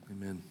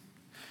Amen.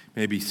 You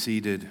may be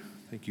seated.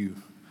 Thank you,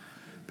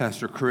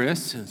 Pastor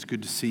Chris. It's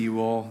good to see you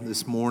all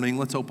this morning.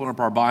 Let's open up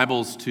our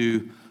Bibles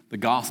to the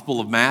Gospel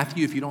of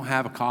Matthew. If you don't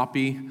have a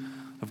copy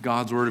of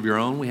God's Word of your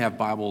own, we have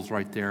Bibles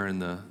right there in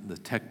the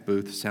tech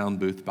booth, sound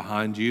booth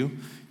behind you.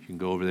 You can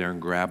go over there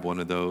and grab one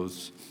of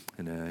those.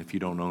 And if you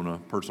don't own a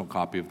personal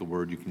copy of the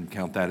Word, you can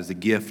count that as a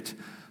gift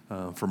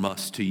from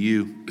us to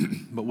you.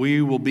 But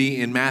we will be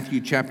in Matthew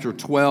chapter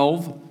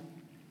 12.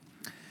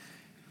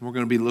 We're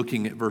going to be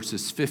looking at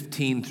verses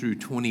 15 through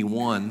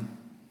 21.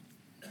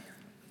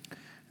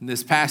 And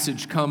this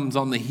passage comes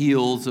on the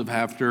heels of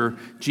after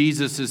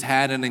Jesus has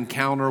had an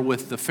encounter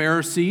with the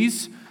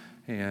Pharisees,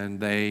 and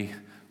they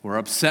were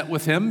upset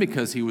with him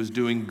because he was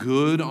doing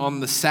good on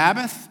the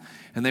Sabbath,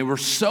 and they were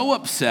so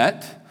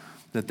upset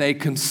that they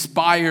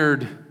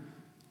conspired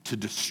to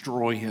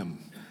destroy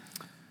him.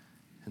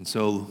 And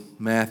so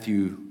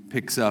Matthew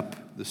picks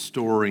up the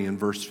story in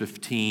verse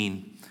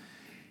 15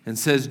 and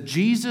says,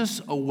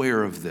 Jesus,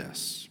 aware of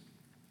this,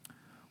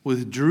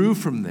 withdrew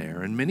from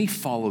there, and many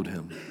followed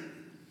him.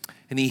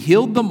 And he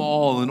healed them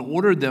all and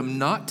ordered them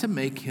not to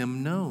make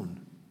him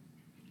known.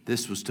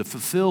 This was to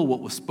fulfill what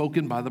was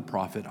spoken by the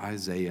prophet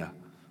Isaiah.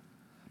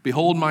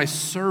 Behold, my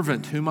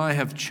servant whom I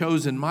have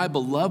chosen, my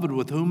beloved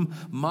with whom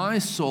my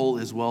soul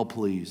is well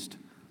pleased.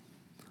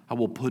 I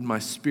will put my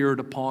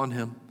spirit upon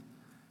him,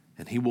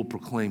 and he will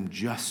proclaim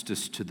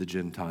justice to the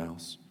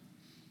Gentiles.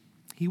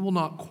 He will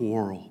not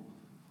quarrel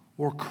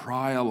or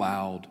cry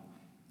aloud,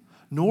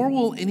 nor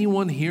will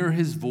anyone hear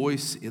his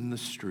voice in the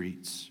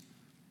streets.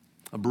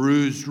 A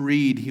bruised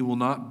reed he will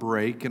not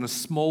break, and a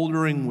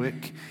smoldering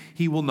wick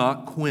he will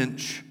not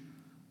quench,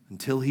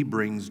 until he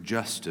brings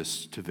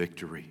justice to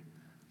victory.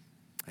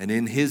 And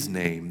in his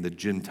name the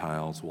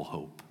Gentiles will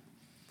hope.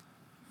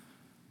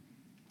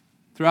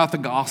 Throughout the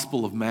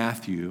Gospel of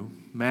Matthew,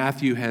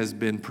 Matthew has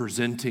been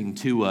presenting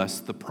to us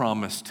the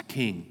promised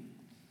king.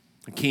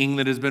 A king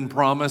that has been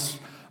promised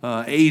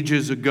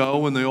ages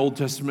ago in the Old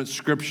Testament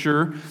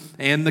scripture,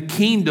 and the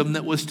kingdom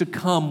that was to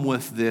come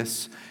with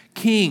this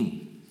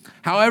king.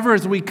 However,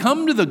 as we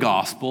come to the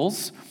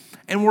Gospels,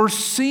 and we're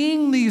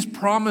seeing these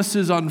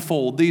promises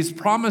unfold, these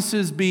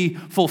promises be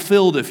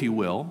fulfilled, if you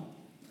will,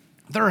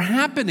 they're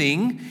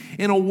happening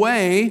in a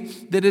way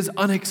that is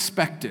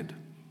unexpected,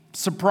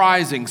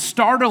 surprising,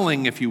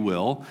 startling, if you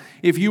will,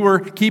 if you were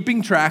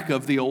keeping track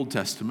of the Old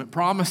Testament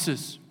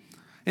promises.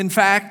 In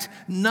fact,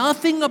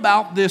 nothing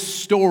about this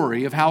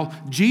story of how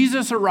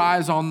Jesus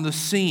arrives on the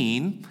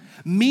scene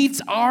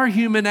meets our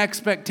human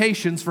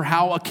expectations for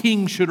how a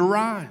king should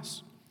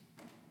arise.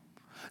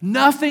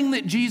 Nothing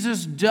that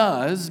Jesus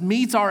does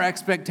meets our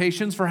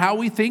expectations for how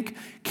we think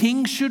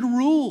kings should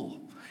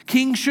rule,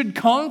 kings should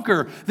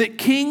conquer, that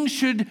kings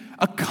should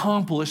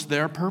accomplish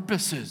their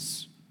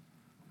purposes.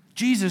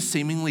 Jesus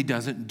seemingly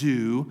doesn't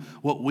do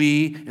what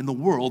we in the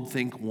world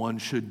think one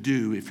should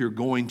do if you're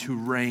going to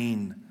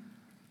reign.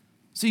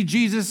 See,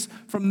 Jesus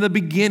from the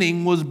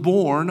beginning was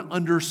born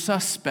under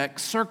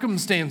suspect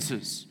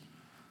circumstances.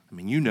 I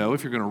mean, you know,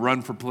 if you're going to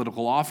run for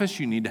political office,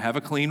 you need to have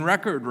a clean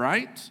record,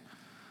 right?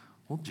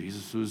 Well,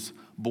 Jesus was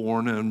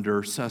born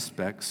under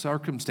suspect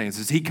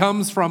circumstances. He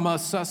comes from a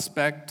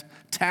suspect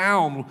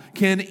town.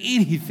 Can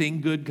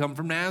anything good come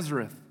from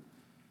Nazareth?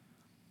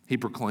 He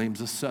proclaims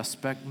a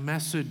suspect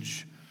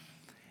message.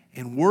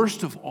 And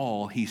worst of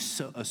all, he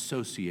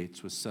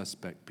associates with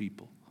suspect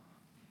people.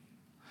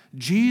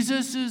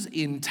 Jesus'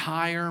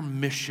 entire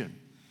mission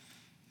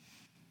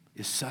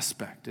is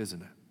suspect,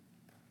 isn't it?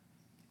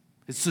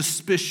 It's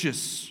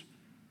suspicious.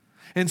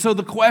 And so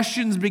the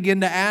questions begin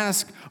to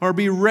ask or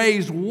be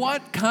raised,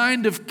 what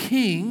kind of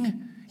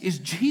king is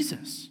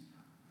Jesus?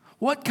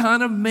 What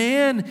kind of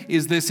man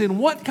is this? And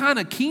what kind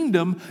of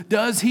kingdom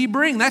does he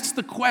bring? That's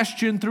the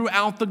question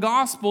throughout the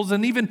Gospels.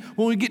 And even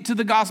when we get to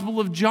the Gospel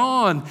of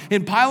John,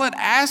 and Pilate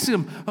asks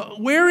him,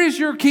 where is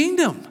your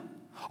kingdom?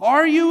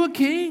 Are you a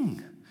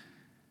king?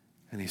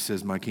 And he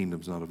says, my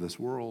kingdom's not of this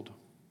world.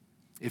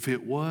 If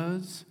it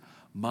was,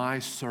 my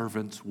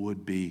servants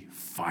would be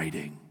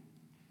fighting.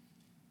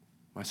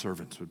 My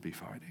servants would be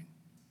fighting.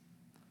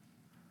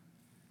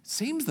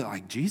 Seems that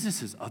like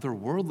Jesus is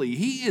otherworldly.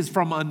 He is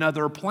from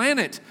another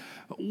planet.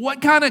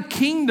 What kind of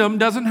kingdom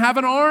doesn't have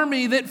an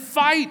army that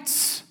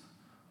fights?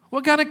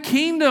 What kind of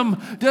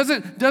kingdom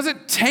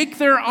doesn't take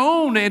their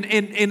own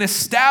and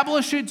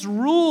establish its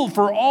rule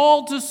for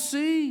all to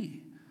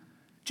see?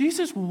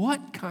 Jesus,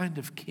 what kind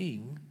of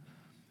king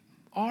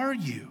are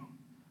you?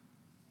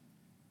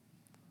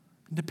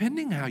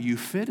 Depending how you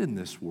fit in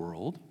this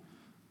world,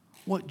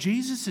 what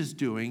Jesus is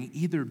doing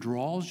either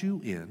draws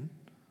you in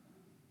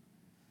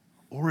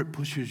or it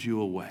pushes you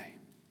away.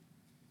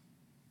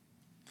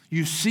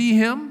 You see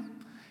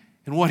him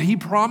and what he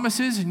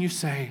promises and you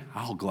say,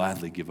 I'll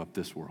gladly give up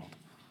this world.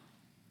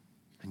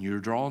 And you're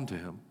drawn to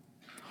him.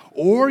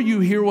 Or you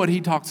hear what he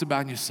talks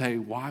about and you say,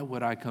 why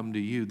would I come to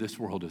you? This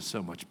world is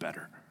so much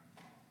better.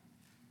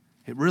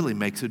 It really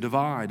makes a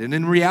divide. And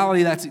in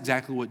reality, that's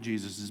exactly what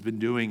Jesus has been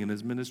doing in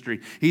his ministry.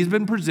 He's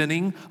been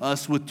presenting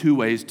us with two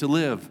ways to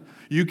live.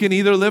 You can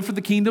either live for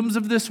the kingdoms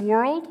of this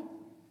world,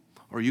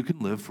 or you can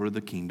live for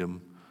the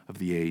kingdom of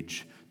the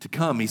age to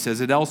come. He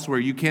says it elsewhere,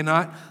 you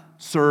cannot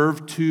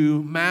serve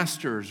two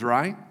masters,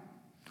 right?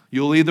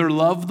 You'll either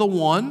love the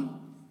one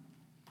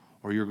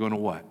or you're going to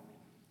what?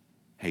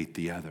 Hate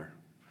the other.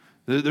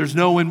 There's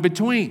no in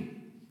between.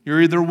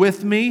 You're either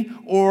with me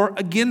or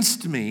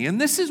against me. And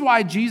this is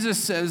why Jesus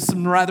says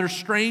some rather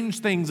strange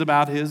things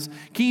about his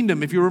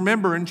kingdom. If you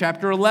remember in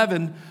chapter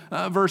 11,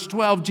 verse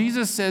 12,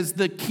 Jesus says,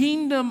 the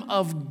kingdom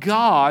of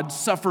God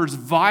suffers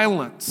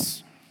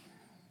violence,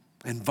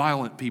 and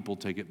violent people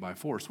take it by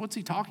force. What's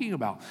he talking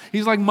about?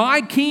 He's like,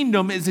 my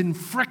kingdom is in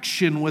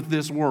friction with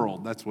this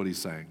world. That's what he's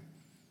saying.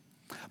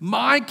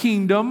 My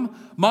kingdom,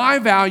 my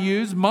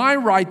values, my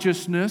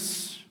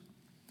righteousness,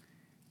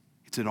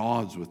 it's at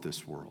odds with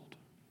this world.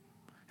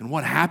 And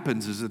what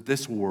happens is that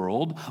this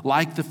world,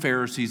 like the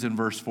Pharisees in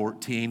verse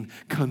 14,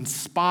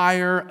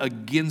 conspire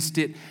against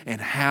it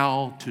and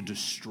how to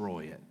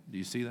destroy it. Do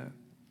you see that?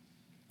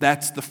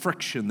 That's the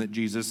friction that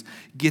Jesus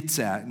gets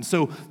at. And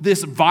so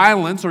this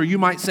violence, or you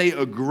might say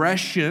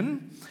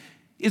aggression,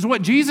 is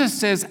what Jesus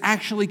says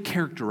actually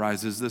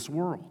characterizes this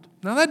world.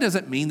 Now, that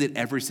doesn't mean that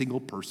every single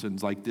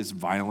person's like this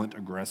violent,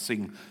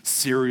 aggressing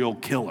serial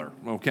killer,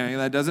 okay?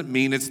 That doesn't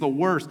mean it's the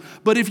worst.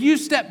 But if you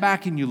step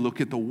back and you look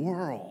at the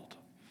world,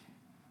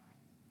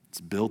 it's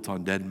built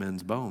on dead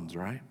men's bones,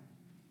 right?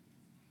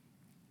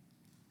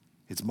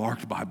 It's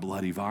marked by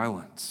bloody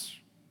violence.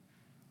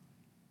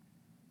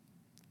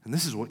 And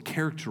this is what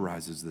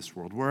characterizes this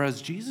world.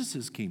 Whereas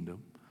Jesus'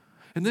 kingdom,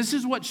 and this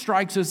is what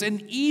strikes us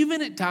and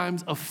even at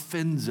times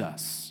offends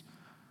us,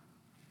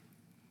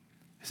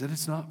 is that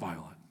it's not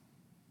violent.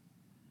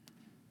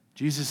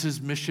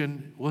 Jesus'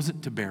 mission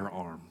wasn't to bear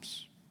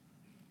arms,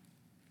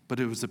 but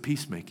it was a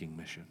peacemaking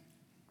mission.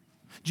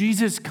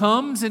 Jesus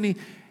comes and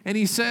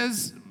he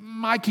says,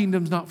 my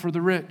kingdom's not for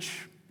the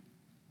rich,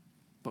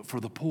 but for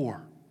the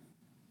poor.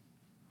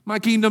 My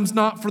kingdom's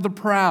not for the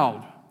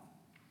proud,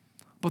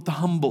 but the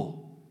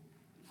humble.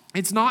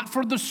 It's not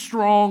for the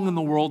strong in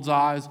the world's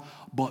eyes,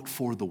 but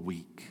for the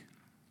weak.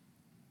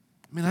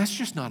 I mean, that's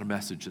just not a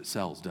message that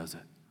sells, does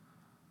it?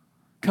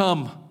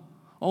 Come,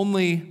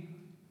 only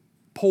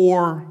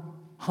poor,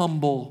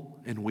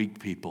 humble, and weak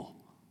people.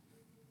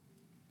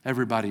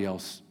 Everybody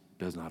else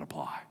does not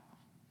apply.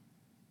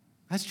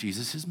 That's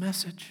Jesus'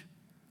 message.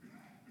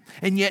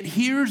 And yet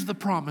here's the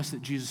promise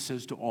that Jesus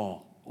says to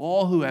all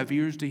who have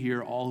ears to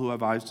hear, all who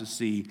have eyes to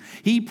see.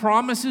 He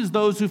promises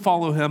those who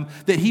follow him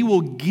that he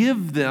will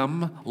give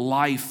them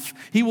life.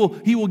 He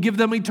will give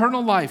them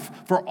eternal life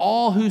for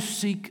all who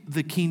seek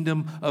the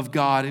kingdom of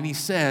God. And he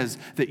says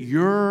that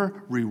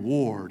your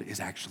reward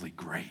is actually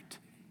great.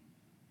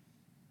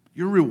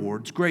 Your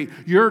reward's great.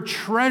 Your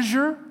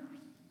treasure,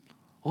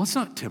 well, it's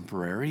not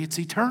temporary, it's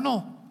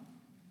eternal.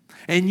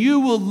 And you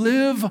will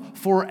live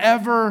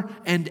forever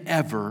and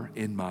ever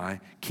in my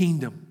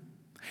kingdom.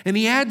 And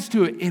he adds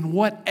to it, in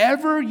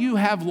whatever you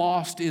have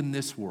lost in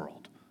this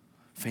world,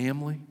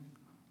 family,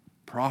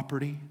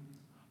 property,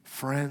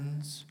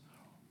 friends,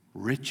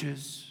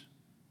 riches,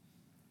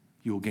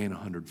 you will gain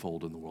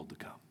 100-fold in the world to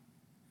come.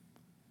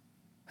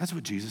 That's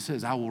what Jesus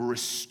says. I will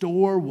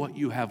restore what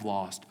you have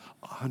lost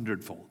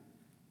 100-fold.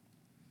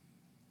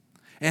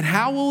 And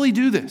how will he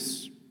do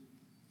this?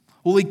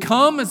 Will he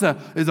come as a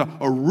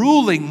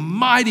ruling,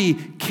 mighty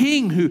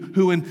king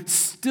who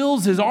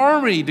instills his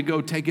army to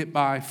go take it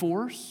by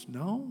force?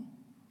 No.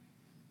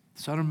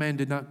 The Son of Man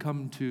did not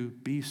come to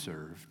be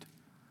served,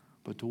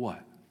 but to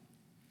what?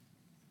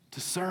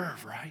 To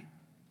serve, right?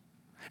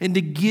 And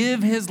to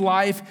give his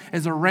life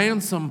as a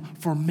ransom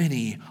for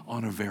many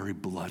on a very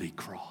bloody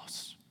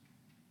cross.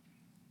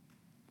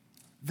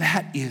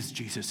 That is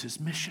Jesus'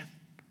 mission.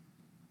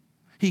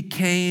 He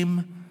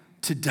came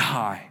to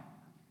die.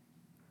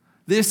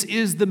 This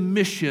is the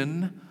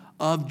mission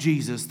of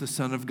Jesus, the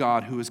Son of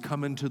God, who has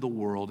come into the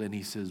world, and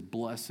he says,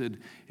 blessed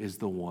is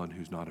the one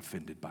who's not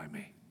offended by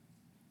me,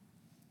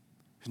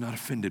 who's not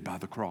offended by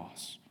the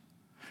cross,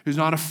 who's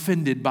not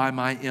offended by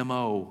my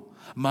MO,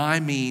 my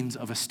means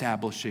of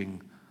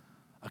establishing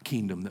a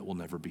kingdom that will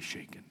never be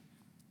shaken.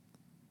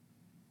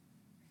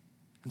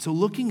 And so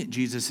looking at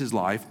Jesus'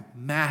 life,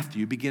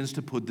 Matthew begins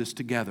to put this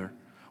together.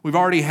 We've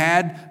already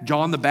had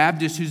John the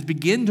Baptist who's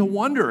begin to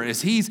wonder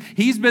as he's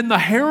been the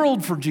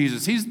herald for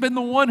Jesus. He's been the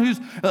one who's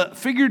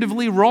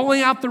figuratively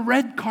rolling out the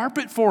red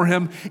carpet for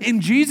him. And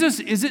Jesus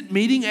isn't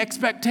meeting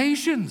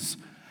expectations.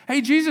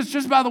 Hey, Jesus,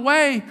 just by the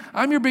way,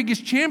 I'm your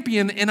biggest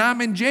champion and I'm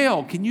in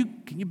jail. Can you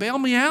bail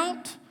me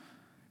out?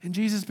 And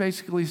Jesus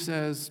basically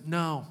says,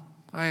 no,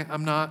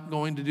 I'm not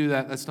going to do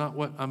that. That's not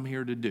what I'm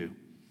here to do.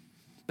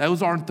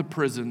 Those aren't the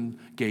prison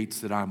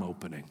gates that I'm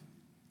opening.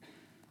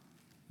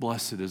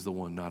 Blessed is the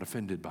one not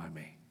offended by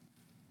me.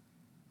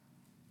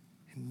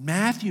 And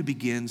Matthew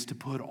begins to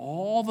put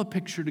all the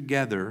picture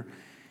together,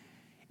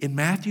 and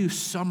Matthew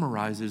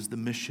summarizes the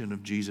mission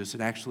of Jesus.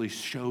 It actually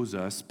shows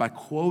us by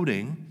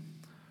quoting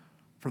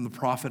from the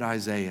prophet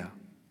Isaiah.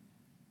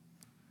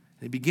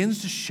 And it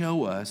begins to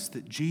show us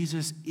that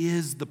Jesus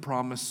is the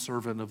promised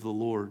servant of the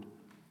Lord.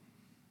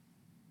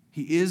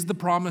 He is the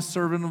promised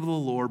servant of the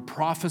Lord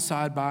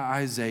prophesied by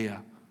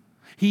Isaiah.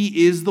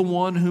 He is the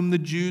one whom the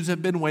Jews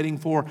have been waiting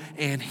for,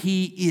 and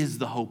he is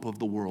the hope of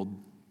the world.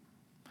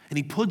 And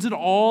he puts it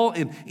all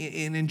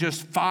in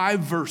just 5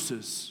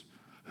 verses,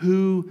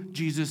 who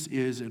Jesus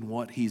is and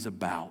what he's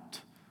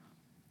about,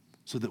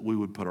 so that we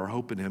would put our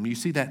hope in him. You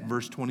see that in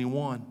verse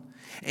 21.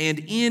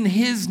 And in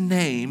his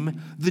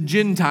name, the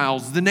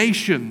Gentiles, the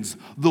nations,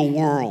 the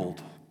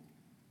world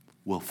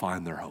will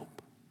find their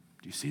hope.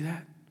 Do you see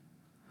that?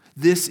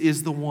 This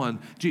is the one.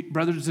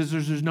 Brothers and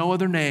sisters, there's no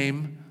other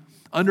name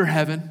under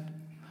heaven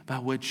by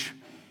which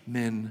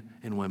men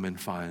and women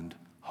find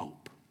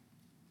hope.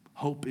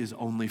 Hope is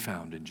only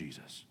found in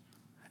Jesus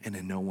and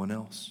in no one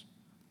else.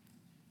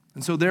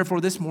 And so therefore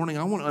this morning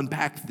I want to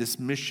unpack this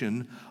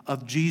mission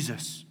of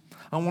Jesus.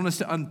 I want us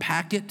to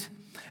unpack it,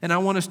 and I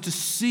want us to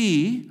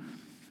see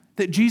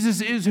that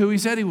Jesus is who he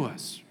said he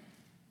was,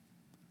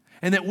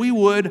 and that we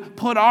would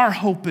put our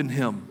hope in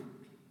him,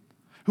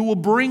 who will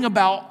bring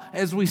about,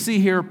 as we see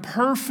here,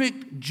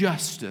 perfect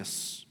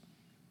justice,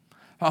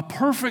 a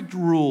perfect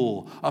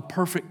rule, a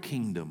perfect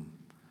kingdom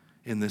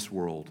in this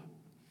world.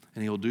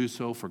 And he'll do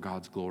so for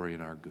God's glory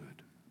and our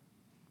good.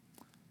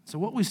 So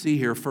what we see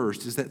here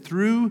first is that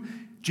through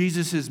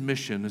Jesus'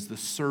 mission as the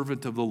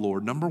servant of the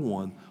Lord, number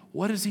one,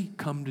 what does he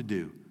come to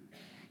do?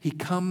 He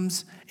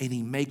comes and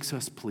he makes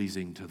us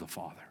pleasing to the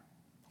Father.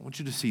 I want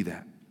you to see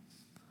that.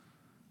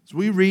 As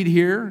we read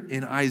here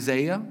in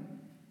Isaiah,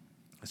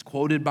 as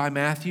quoted by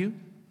Matthew,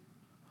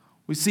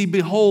 we see,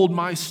 "Behold,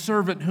 my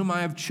servant whom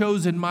I have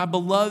chosen, my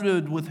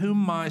beloved with whom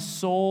my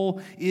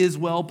soul is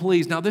well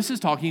pleased." Now, this is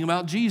talking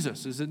about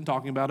Jesus. This isn't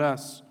talking about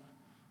us.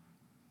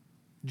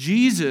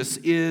 Jesus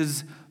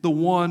is the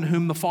one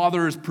whom the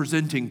Father is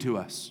presenting to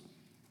us.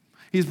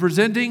 He's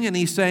presenting and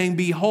he's saying,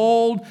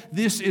 "Behold,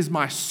 this is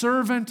my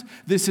servant.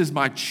 This is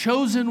my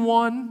chosen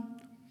one.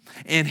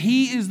 And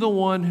he is the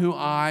one who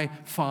I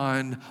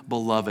find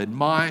beloved.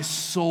 My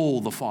soul,"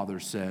 the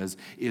Father says,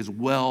 "is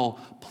well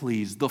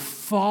pleased." The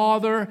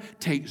Father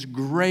takes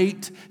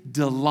great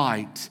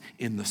delight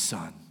in the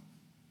Son.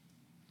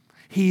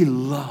 He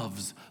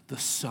loves the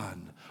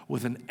Son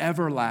with an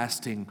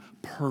everlasting,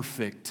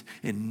 perfect,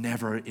 and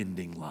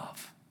never-ending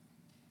love.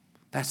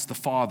 That's the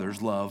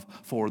Father's love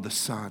for the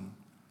Son.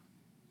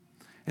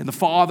 And the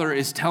Father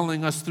is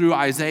telling us through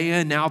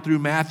Isaiah and now through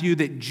Matthew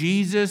that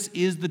Jesus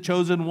is the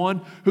chosen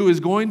one who is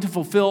going to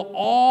fulfill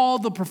all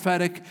the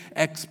prophetic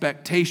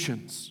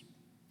expectations.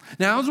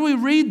 Now, as we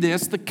read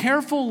this, the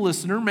careful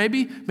listener,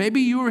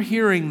 maybe you are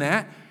hearing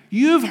that,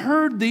 you've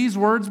heard these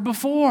words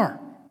before.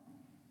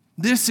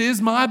 "This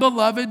is my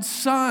beloved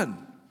Son."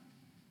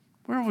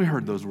 Where have we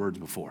heard those words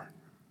before?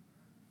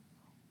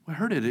 We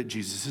heard it at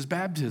Jesus'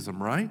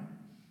 baptism, right?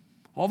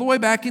 All the way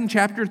back in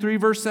chapter 3,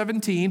 verse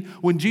 17,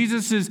 when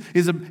Jesus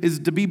is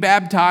to be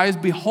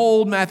baptized,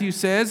 behold, Matthew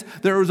says,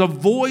 there was a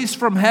voice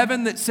from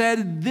heaven that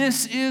said,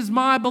 "This is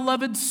my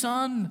beloved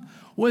Son,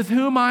 with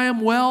whom I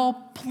am well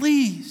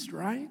pleased,"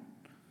 right?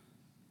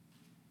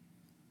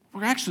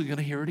 We're actually going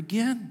to hear it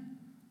again.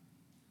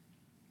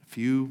 A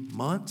few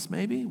months,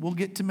 maybe, we'll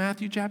get to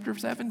Matthew chapter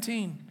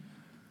 17.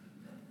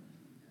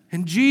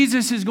 And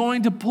Jesus is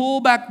going to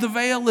pull back the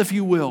veil, if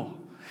you will.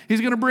 He's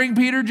going to bring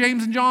Peter,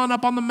 James, and John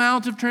up on the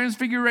Mount of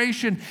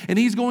Transfiguration, and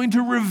he's going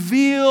to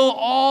reveal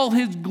all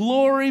his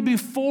glory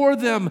before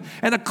them,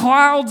 and a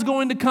cloud's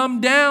going to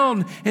come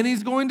down, and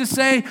he's going to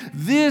say,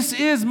 "This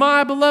is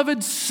my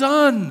beloved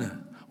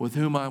Son, with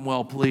whom I'm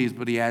well pleased."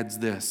 But he adds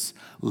this,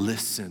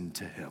 "Listen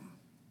to him."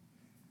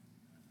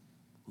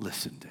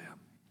 Listen to him.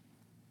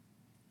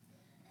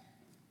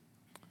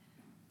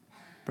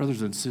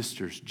 Brothers and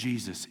sisters,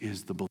 Jesus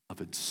is the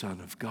beloved Son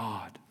of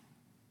God.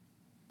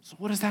 So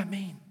what does that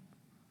mean?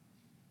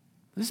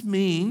 This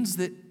means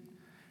that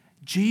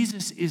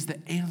Jesus is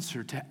the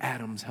answer to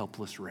Adam's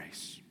helpless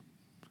race.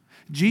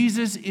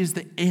 Jesus is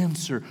the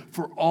answer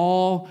for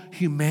all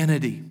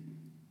humanity.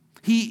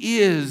 He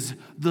is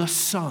the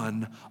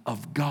Son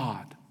of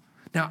God.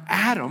 Now,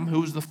 Adam, who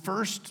was the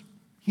first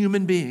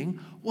human being,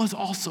 was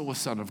also a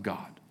son of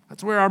God.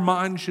 That's where our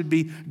mind should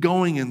be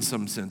going in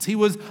some sense. He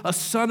was a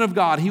son of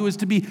God. He was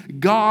to be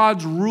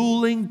God's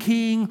ruling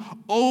king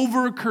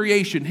over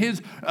creation,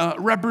 his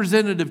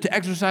representative to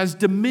exercise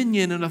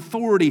dominion and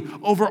authority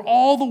over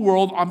all the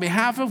world on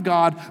behalf of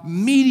God,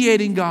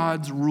 mediating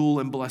God's rule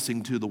and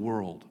blessing to the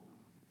world.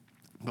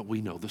 But we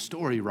know the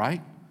story,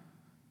 right?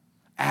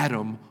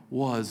 Adam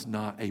was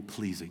not a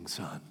pleasing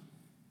son.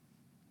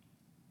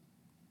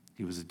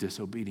 He was a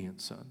disobedient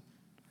son.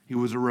 He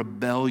was a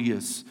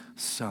rebellious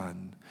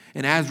son.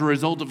 And as a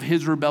result of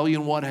his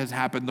rebellion, what has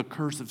happened? The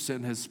curse of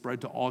sin has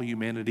spread to all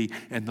humanity,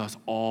 and thus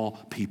all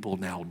people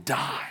now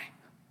die.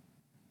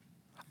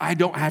 I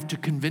don't have to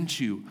convince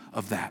you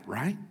of that,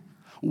 right?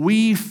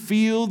 We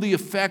feel the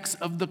effects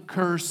of the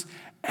curse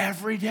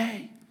every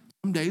day.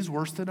 Some days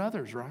worse than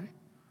others, right?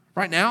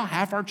 Right now,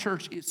 half our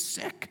church is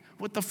sick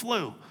with the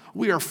flu.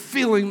 We are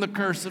feeling the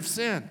curse of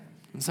sin.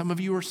 And some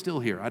of you are still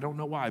here. I don't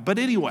know why. But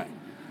anyway,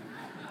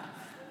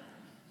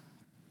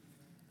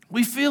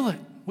 we feel it.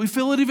 We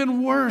feel it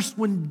even worse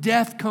when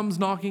death comes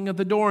knocking at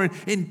the door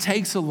and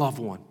takes a loved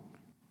one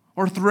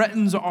or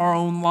threatens our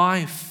own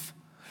life.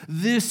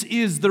 This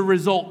is the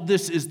result.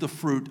 This is the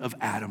fruit of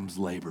Adam's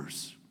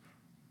labors.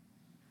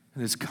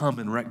 And has come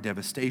and wreaked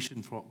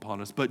devastation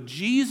upon us. But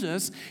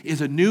Jesus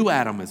is a new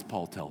Adam, as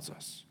Paul tells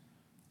us,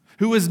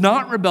 who has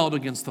not rebelled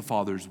against the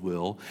Father's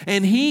will,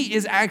 and he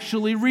is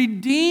actually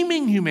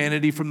redeeming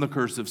humanity from the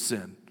curse of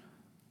sin.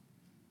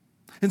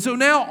 And so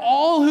now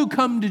all who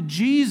come to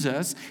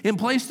Jesus and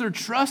place their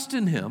trust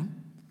in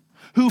him,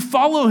 who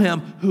follow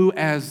him, who,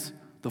 as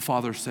the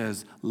Father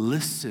says,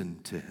 listen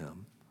to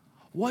him,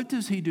 what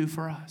does he do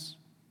for us?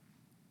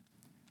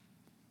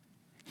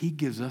 He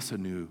gives us a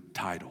new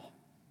title.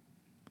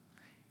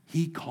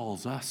 He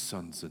calls us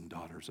sons and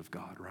daughters of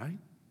God, right?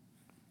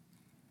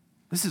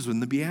 This is in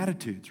the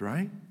Beatitudes,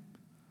 right?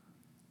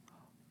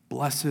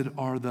 Blessed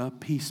are the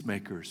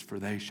peacemakers, for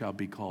they shall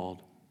be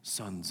called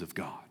sons of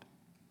God.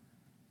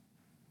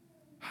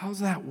 How does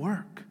that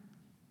work?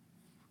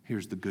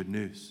 Here's the good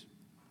news.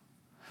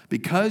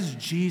 Because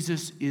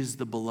Jesus is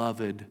the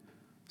beloved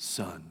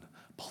Son,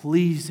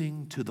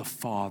 pleasing to the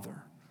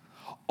Father,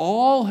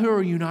 all who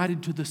are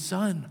united to the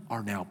Son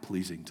are now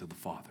pleasing to the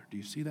Father. Do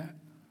you see that?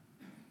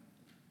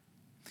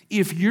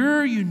 If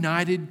you're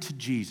united to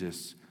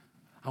Jesus,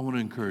 I want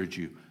to encourage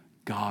you,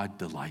 God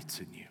delights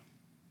in you.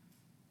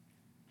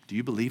 Do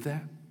you believe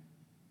that?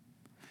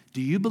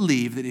 Do you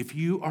believe that if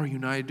you are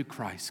united to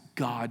Christ,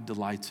 God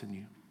delights in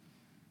you?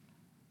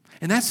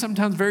 And that's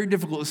sometimes very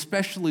difficult,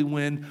 especially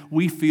when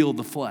we feel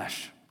the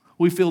flesh.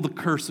 We feel the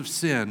curse of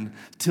sin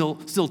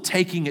still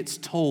taking its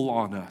toll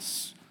on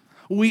us.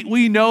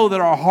 We know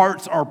that our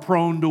hearts are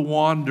prone to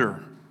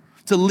wander,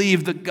 to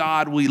leave the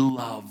God we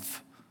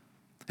love.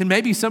 And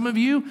maybe some of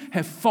you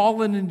have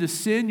fallen into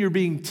sin. You're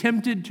being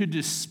tempted to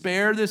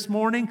despair this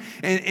morning,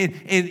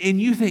 and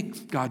you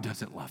think, God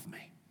doesn't love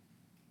me.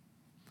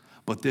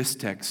 But this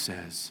text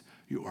says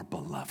you are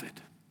beloved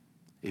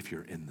if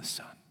you're in the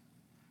Son.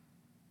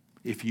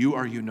 If you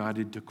are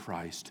united to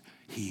Christ,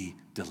 he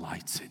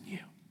delights in you.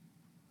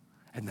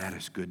 And that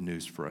is good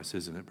news for us,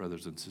 isn't it,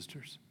 brothers and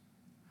sisters?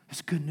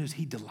 It's good news.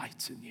 He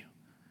delights in you.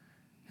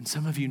 And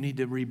some of you need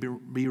to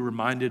be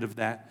reminded of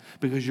that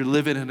because you're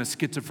living in a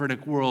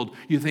schizophrenic world.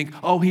 You think,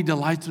 oh, he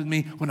delights in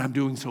me when I'm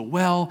doing so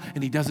well,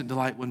 and he doesn't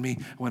delight in me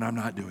when I'm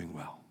not doing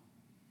well.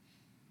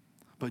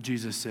 But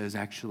Jesus says,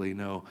 actually,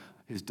 no,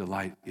 his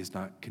delight is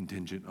not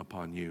contingent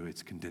upon you.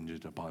 It's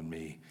contingent upon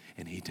me,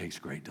 and he takes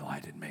great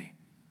delight in me.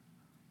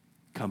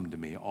 Come to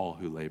me, all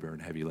who labor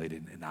and heavy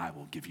laden, and I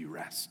will give you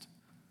rest.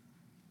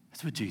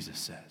 That's what Jesus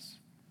says.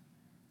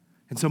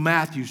 And so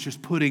Matthew's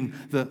just putting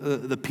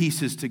the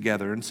pieces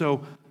together. And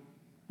so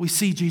we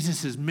see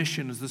Jesus'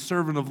 mission as the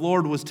servant of the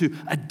Lord was to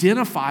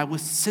identify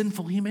with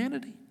sinful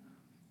humanity.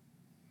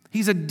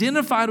 He's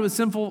identified with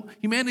sinful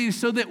humanity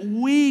so that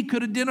we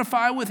could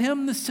identify with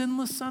him, the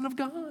sinless Son of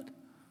God.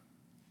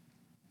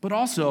 But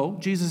also,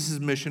 Jesus'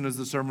 mission as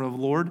the servant of the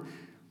Lord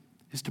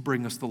is to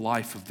bring us the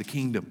life of the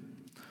kingdom.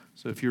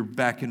 So if you're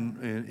back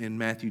in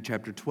Matthew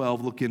chapter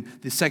 12, look in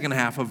the second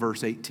half of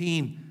verse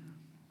 18.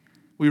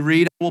 We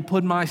read, I will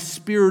put my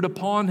spirit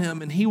upon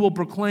him, and he will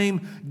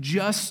proclaim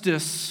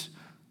justice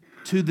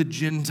to the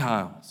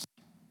Gentiles.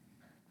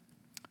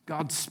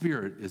 God's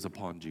spirit is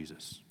upon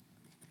Jesus.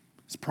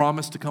 His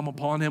promise to come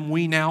upon him.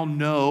 We now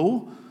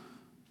know,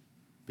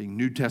 being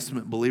New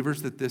Testament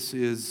believers, that this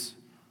is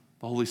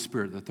the Holy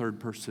Spirit, the third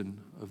person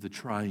of the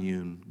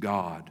triune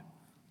God.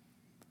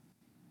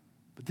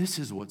 But this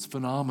is what's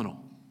phenomenal.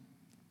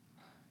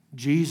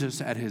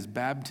 Jesus at his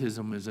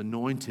baptism is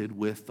anointed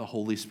with the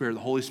Holy Spirit. The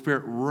Holy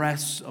Spirit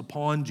rests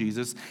upon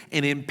Jesus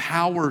and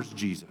empowers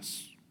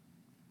Jesus.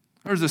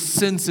 There's a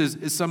sense,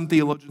 as some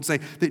theologians say,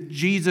 that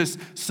Jesus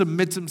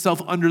submits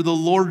himself under the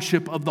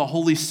lordship of the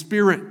Holy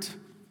Spirit.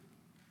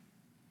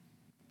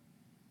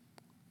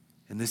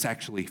 And this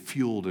actually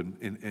fueled and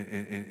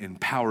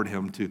empowered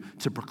him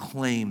to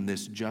proclaim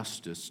this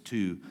justice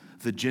to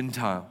the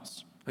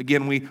Gentiles.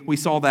 Again, we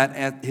saw that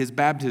at his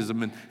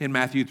baptism in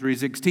Matthew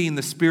 3:16.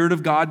 The Spirit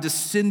of God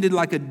descended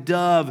like a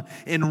dove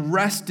and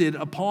rested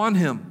upon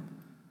him.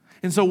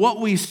 And so what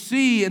we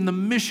see in the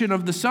mission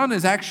of the Son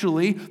is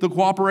actually the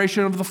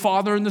cooperation of the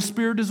Father and the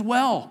Spirit as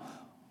well.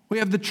 We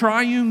have the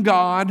triune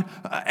God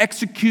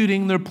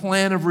executing their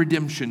plan of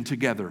redemption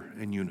together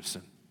in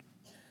unison,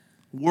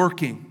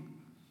 working.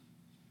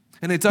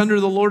 And it's under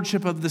the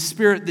lordship of the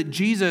Spirit that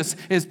Jesus,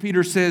 as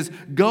Peter says,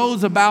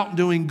 goes about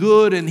doing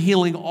good and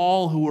healing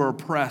all who are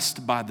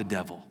oppressed by the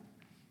devil.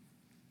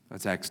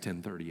 That's Acts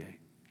 10:38.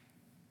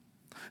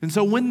 And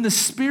so when the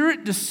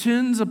Spirit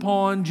descends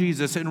upon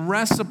Jesus and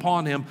rests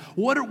upon him,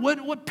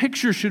 what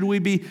picture should we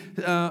be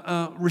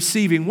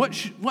receiving?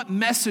 What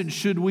message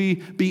should we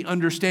be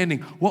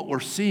understanding? What we're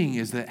seeing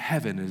is that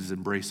heaven is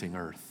embracing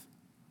earth.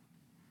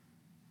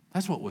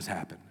 That's what was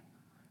happening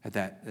at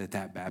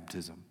that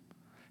baptism.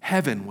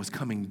 Heaven was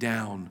coming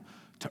down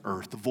to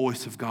earth. The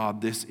voice of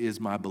God, this is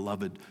my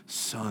beloved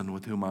Son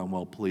with whom I am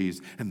well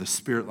pleased. And the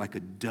Spirit like a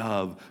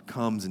dove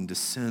comes and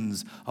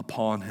descends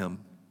upon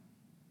him.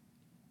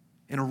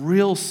 In a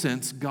real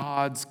sense,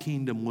 God's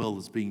kingdom will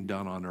is being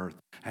done on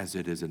earth as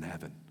it is in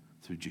heaven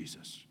through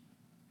Jesus.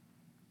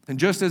 And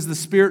just as the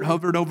Spirit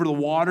hovered over the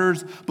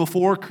waters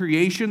before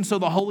creation, so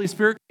the Holy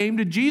Spirit came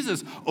to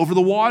Jesus over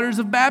the waters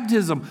of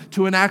baptism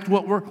to enact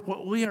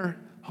what we are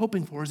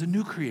hoping for is a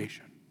new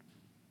creation,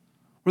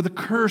 where the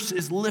curse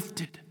is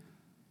lifted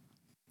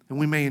and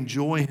we may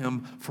enjoy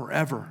him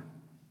forever.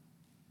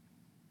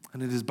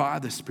 And it is by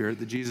the Spirit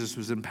that Jesus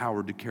was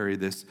empowered to carry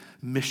this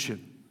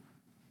mission.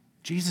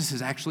 Jesus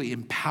is actually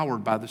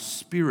empowered by the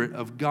Spirit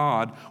of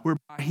God,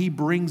 whereby he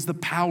brings the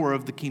power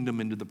of the kingdom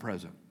into the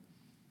present.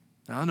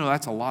 Now, I know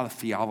that's a lot of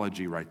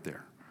theology right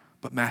there,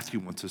 but Matthew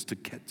wants us to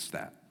catch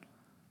that.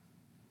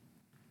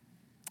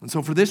 And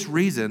so for this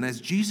reason, as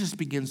Jesus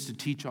begins to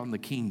teach on the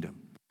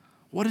kingdom,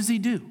 what does he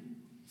do?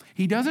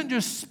 He doesn't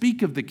just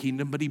speak of the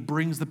kingdom, but he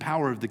brings the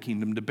power of the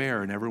kingdom to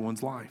bear in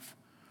everyone's life,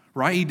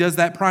 right? He does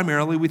that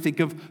primarily, we think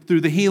of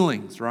through the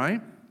healings,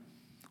 right?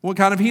 What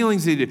kind of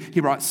healings did he do?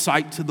 He brought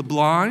sight to the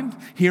blind,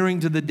 hearing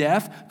to the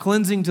deaf,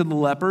 cleansing to the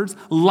lepers,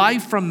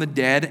 life from the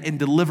dead, and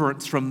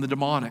deliverance from the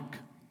demonic.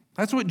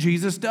 That's what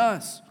Jesus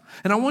does.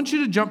 And I want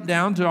you to jump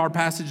down to our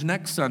passage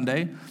next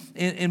Sunday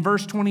in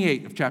verse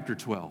 28 of chapter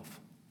 12.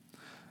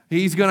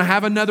 He's going to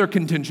have another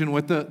contention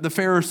with the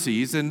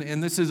Pharisees,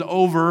 and this is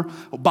over.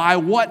 By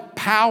what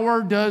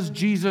power does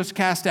Jesus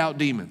cast out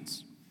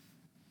demons?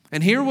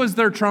 And here was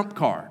their trump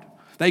card.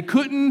 They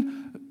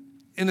couldn't,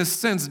 in a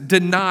sense,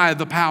 deny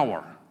the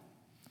power.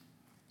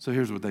 So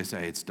here's what they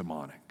say: it's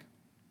demonic.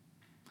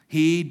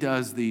 He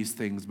does these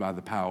things by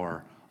the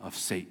power of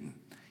Satan.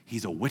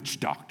 He's a witch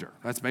doctor.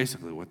 That's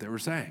basically what they were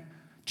saying.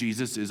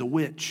 Jesus is a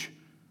witch.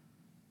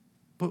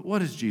 But what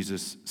does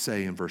Jesus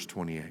say in verse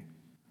 28?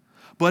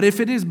 But if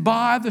it is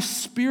by the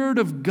Spirit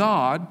of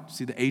God,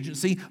 see the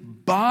agency,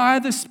 by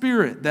the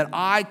Spirit that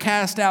I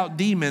cast out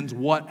demons,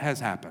 what has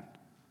happened?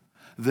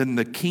 Then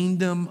the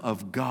kingdom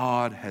of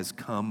God has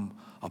come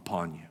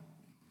upon you.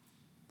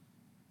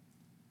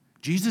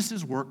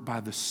 Jesus' work by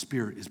the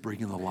Spirit is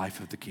bringing the life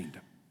of the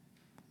kingdom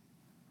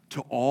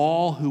to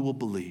all who will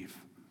believe.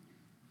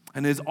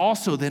 And it is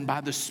also then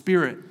by the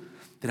Spirit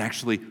that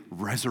actually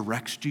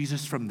resurrects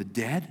Jesus from the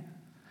dead.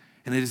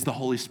 And it is the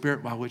Holy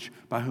Spirit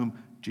by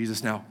whom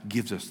Jesus now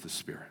gives us the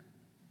Spirit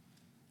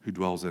who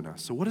dwells in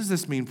us. So what does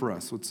this mean for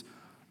us? Let's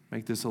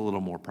make this a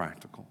little more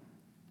practical.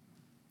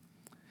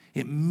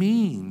 It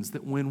means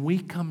that when we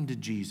come to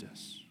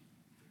Jesus,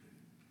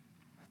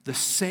 the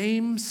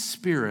same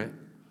Spirit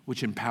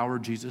which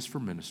empowered Jesus for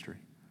ministry,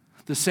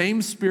 the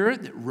same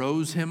Spirit that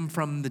rose him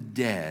from the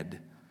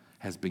dead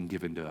has been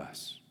given to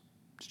us.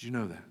 Did you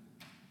know that?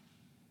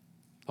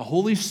 The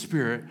Holy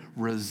Spirit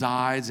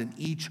resides in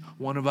each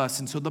one of us.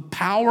 And so the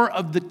power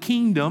of the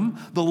kingdom,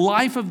 the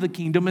life of the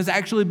kingdom, has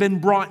actually been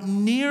brought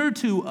near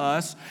to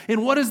us.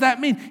 And what does that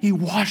mean? He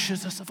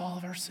washes us of all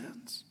of our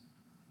sins.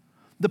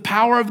 The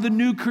power of the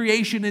new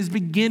creation is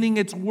beginning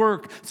its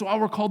work. That's why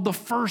we're called the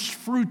first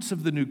fruits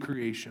of the new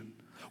creation.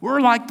 We're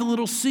like the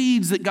little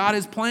seeds that God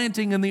is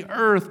planting in the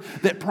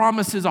earth that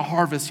promises a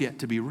harvest yet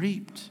to be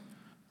reaped.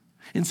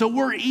 And so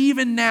we're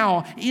even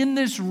now in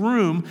this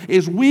room,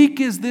 as weak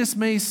as this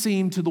may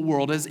seem to the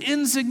world, as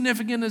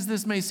insignificant as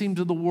this may seem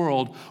to the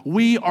world,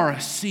 we are a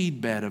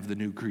seedbed of the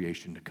new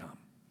creation to come,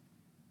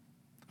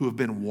 who have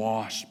been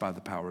washed by the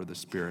power of the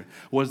Spirit.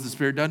 What has the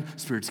Spirit done? The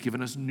Spirit's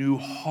given us new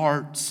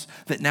hearts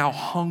that now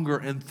hunger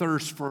and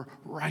thirst for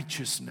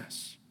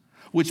righteousness,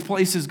 which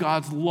places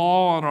God's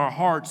law on our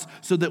hearts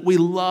so that we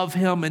love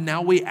him, and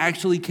now we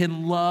actually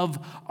can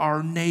love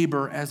our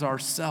neighbor as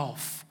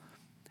ourself.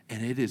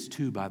 And it is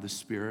too by the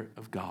Spirit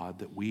of God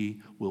that we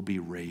will be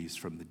raised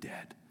from the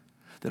dead.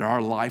 That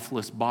our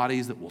lifeless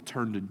bodies that will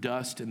turn to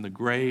dust in the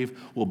grave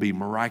will be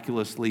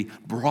miraculously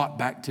brought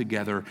back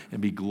together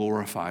and be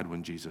glorified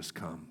when Jesus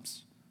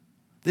comes.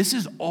 This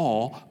is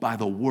all by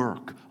the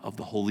work of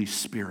the Holy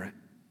Spirit.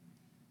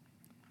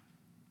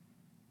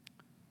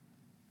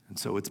 And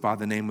so it's by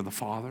the name of the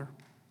Father,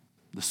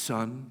 the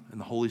Son,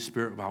 and the Holy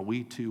Spirit why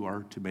we too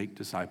are to make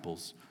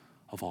disciples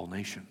of all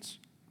nations.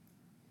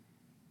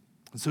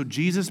 And so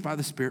Jesus, by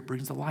the Spirit,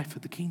 brings the life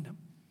of the kingdom.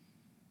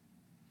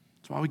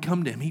 That's why we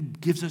come to him. He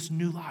gives us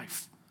new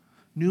life,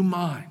 new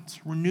minds,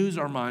 renews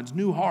our minds,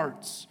 new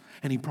hearts,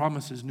 and he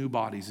promises new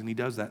bodies, and he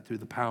does that through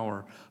the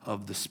power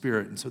of the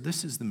Spirit. And so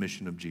this is the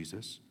mission of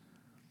Jesus.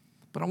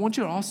 But I want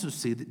you to also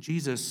see that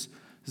Jesus'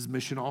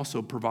 mission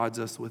also provides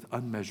us with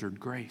unmeasured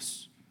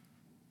grace.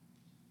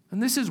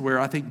 And this is where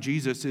I think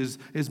Jesus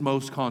is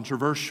most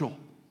controversial.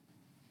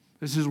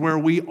 This is where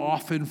we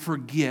often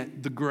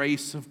forget the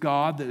grace of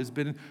God that has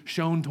been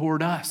shown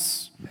toward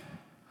us.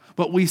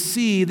 But we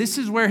see this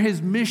is where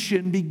his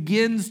mission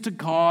begins to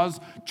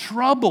cause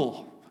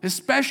trouble,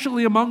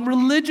 especially among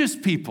religious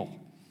people,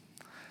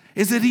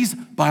 is that he's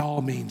by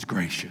all means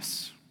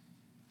gracious.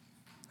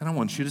 And I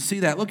want you to see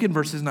that. Look in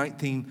verses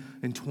 19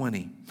 and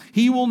 20.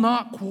 He will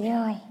not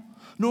quarrel,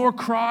 nor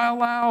cry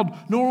aloud,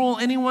 nor will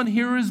anyone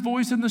hear his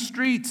voice in the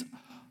streets.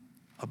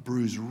 A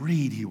bruised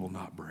reed he will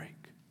not break.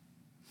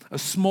 A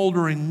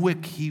smoldering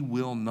wick he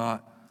will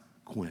not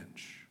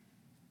quench.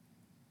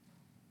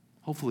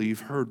 Hopefully you've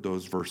heard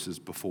those verses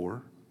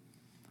before.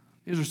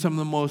 These are some of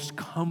the most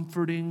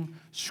comforting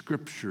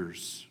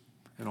scriptures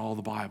in all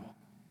the Bible.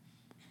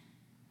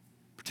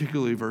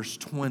 particularly verse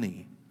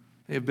 20.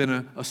 They have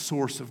been a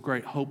source of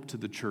great hope to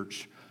the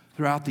church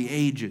throughout the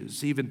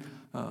ages. Even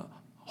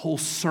whole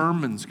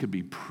sermons could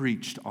be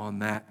preached on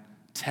that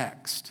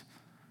text.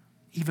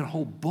 Even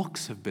whole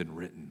books have been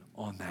written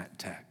on that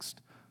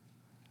text.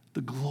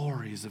 The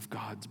glories of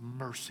God's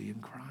mercy in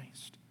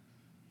Christ.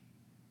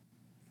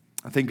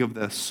 I think of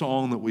the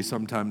song that we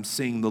sometimes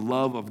sing, "The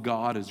love of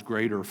God is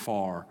greater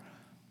far."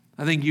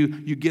 I think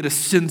you get a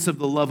sense of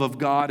the love of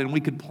God, and we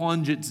could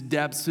plunge its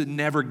depths and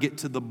never get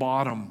to the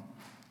bottom.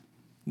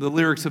 The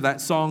lyrics of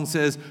that song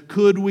says,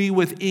 "Could we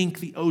with ink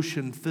the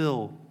ocean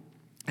fill?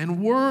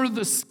 And were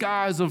the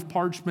skies of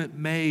parchment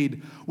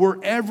made, were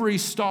every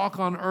stalk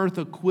on earth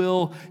a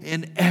quill,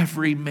 and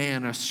every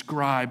man a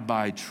scribe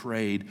by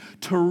trade,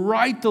 to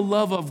write the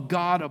love of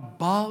God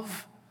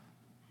above,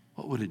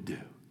 what would it do?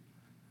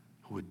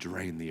 It would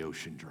drain the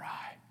ocean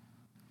dry."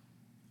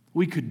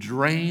 We could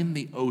drain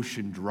the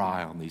ocean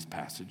dry on these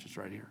passages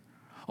right here.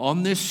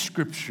 On this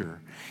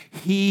scripture,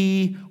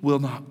 he will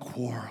not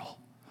quarrel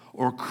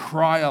or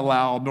cry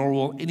aloud, nor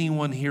will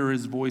anyone hear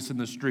his voice in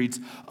the streets.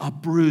 A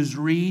bruised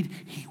reed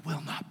he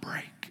will not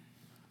break.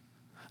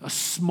 A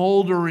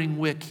smoldering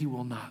wick he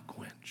will not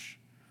quench.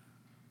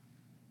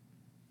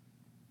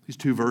 These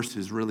two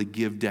verses really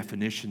give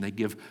definition. They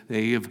give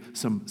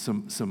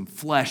some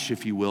flesh,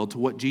 if you will, to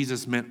what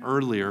Jesus meant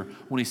earlier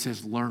when he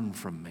says, "Learn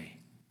from me.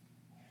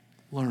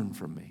 Learn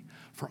from me,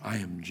 for I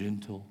am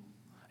gentle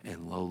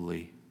and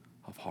lowly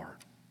of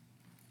heart."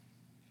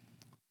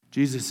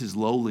 Jesus'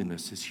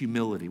 lowliness, his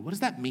humility. What does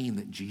that mean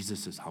that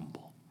Jesus is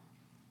humble?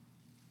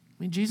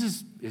 I mean,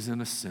 Jesus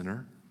isn't a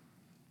sinner.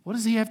 What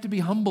does he have to be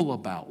humble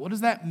about? What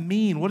does that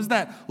mean? What does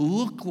that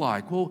look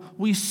like? Well,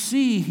 we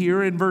see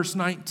here in verse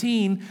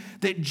 19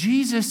 that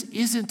Jesus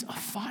isn't a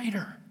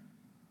fighter.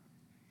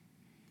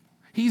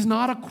 He's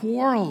not a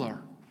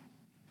quarreler.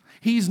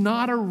 He's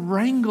not a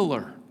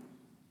wrangler.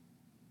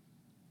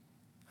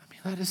 I mean,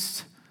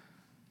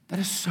 that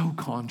is so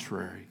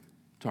contrary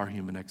to our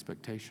human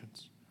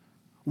expectations.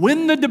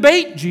 Win the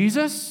debate,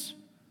 Jesus.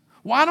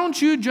 Why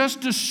don't you just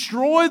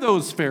destroy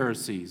those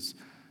Pharisees?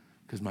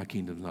 Because my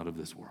kingdom's not of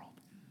this world.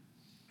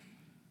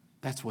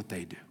 That's what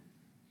they do.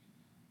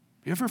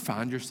 You ever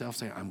find yourself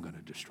saying, "I'm going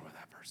to destroy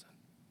that person"?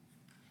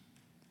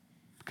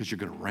 Because you're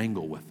going to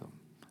wrangle with them.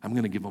 I'm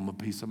going to give them a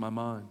piece of my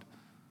mind.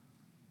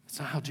 That's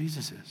not how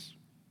Jesus is.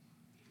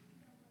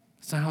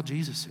 That's not how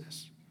Jesus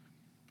is.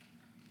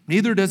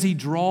 Neither does he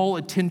draw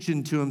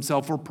attention to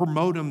himself or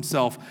promote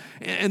himself.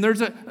 And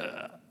there's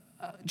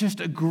just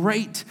a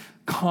great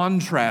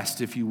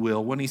contrast, if you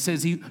will, when he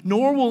says,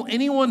 "Nor will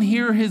anyone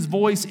hear his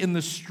voice in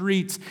the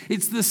streets."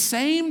 It's the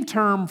same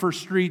term for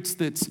streets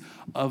that's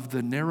of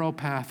the narrow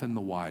path and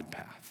the wide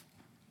path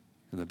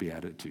in the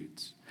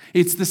Beatitudes.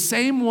 It's the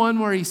same one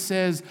where he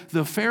says,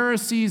 the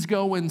Pharisees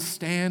go and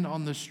stand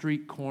on the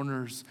street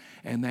corners,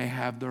 and they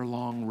have their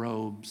long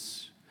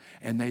robes,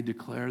 and they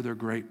declare their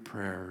great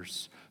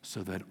prayers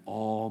so that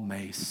all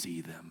may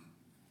see them.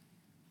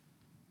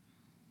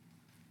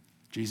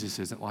 Jesus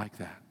isn't like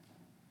that.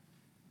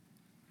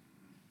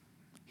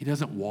 He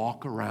doesn't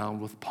walk around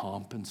with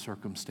pomp and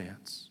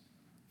circumstance.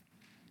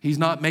 He's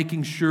not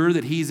making sure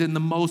that he's in the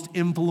most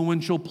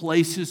influential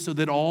places so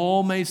that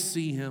all may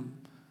see him.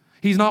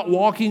 He's not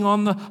walking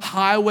on the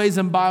highways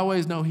and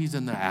byways. No, he's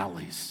in the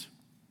alleys.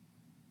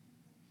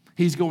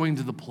 He's going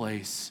to the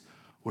place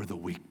where the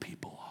weak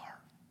people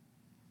are.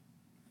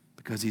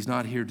 Because he's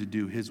not here to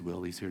do his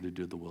will. He's here to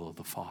do the will of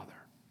the Father.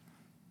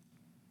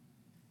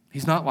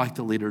 He's not like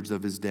the leaders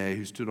of his day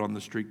who stood on the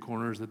street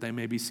corners that they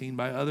may be seen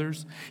by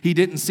others. He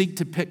didn't seek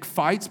to pick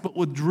fights, but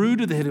withdrew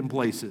to the hidden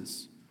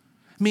places.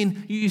 I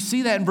mean, you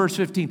see that in verse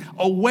 15.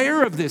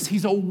 Aware of this,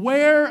 he's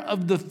aware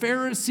of the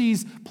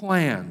Pharisees'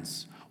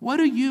 plans. What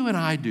do you and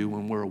I do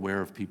when we're aware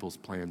of people's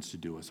plans to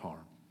do us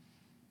harm?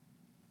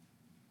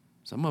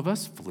 Some of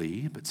us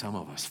flee, but some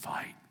of us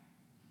fight.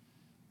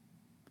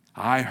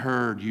 I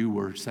heard you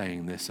were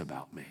saying this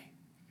about me.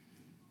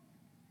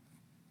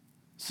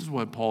 This is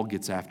what Paul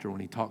gets after when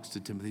he talks to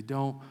Timothy.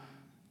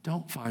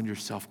 Don't find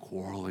yourself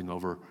quarreling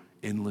over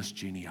endless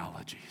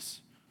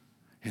genealogies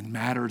and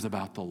matters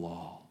about the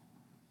law.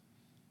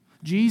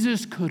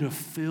 Jesus could have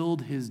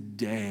filled his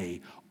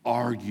day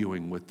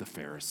arguing with the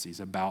Pharisees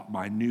about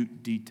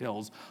minute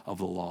details of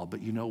the law,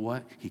 but you know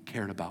what? He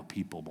cared about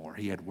people more.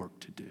 He had work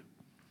to do.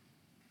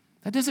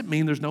 That doesn't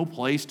mean there's no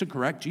place to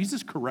correct.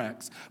 Jesus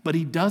corrects, but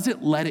he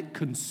doesn't let it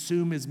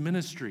consume his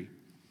ministry.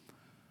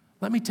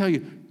 Let me tell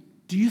you,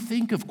 do you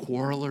think of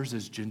quarrelers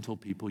as gentle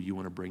people you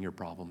want to bring your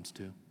problems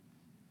to?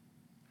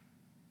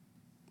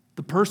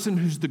 The person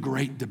who's the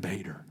great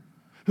debater,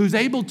 who's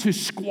able to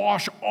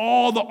squash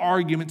all the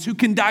arguments, who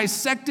can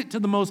dissect it to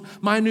the most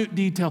minute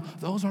detail,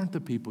 those aren't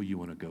the people you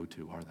want to go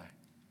to, are they?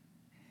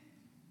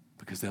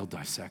 Because they'll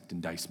dissect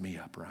and dice me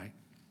up, right?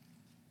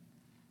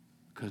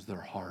 Because they're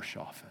harsh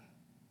often.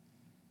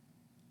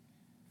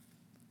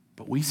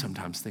 But we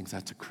sometimes think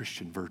that's a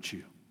Christian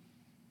virtue,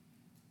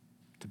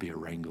 to be a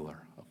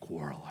wrangler, a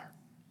quarreler,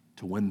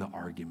 to win the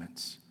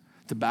arguments,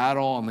 to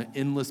battle on the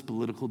endless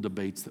political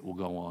debates that will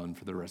go on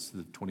for the rest of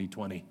the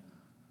 2020.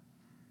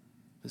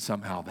 that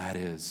somehow that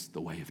is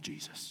the way of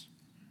Jesus.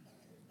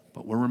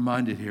 But we're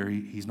reminded here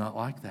he's not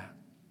like that.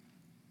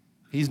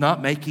 He's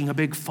not making a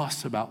big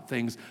fuss about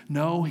things.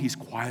 No, he's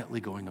quietly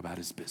going about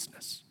his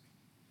business.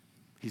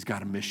 He's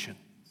got a mission,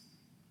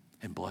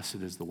 and blessed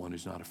is the one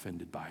who's not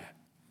offended by it.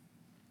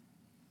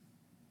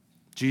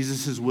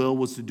 Jesus' will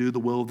was to do the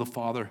will of the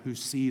Father who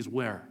sees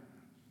where?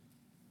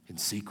 In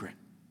secret.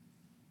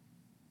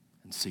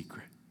 In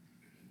secret.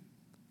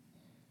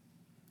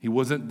 He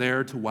wasn't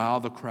there to wow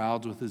the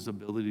crowds with his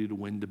ability to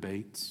win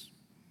debates.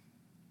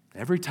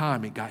 Every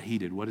time it got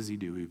heated, what does he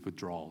do? He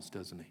withdraws,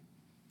 doesn't he?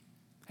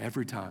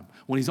 Every time.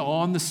 When he's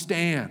on the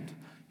stand,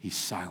 he's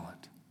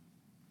silent,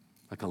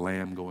 like a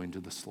lamb going to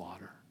the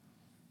slaughter.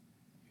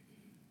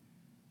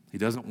 He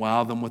doesn't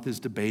wow them with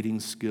his debating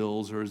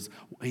skills, or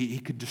he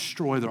could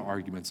destroy their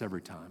arguments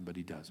every time, but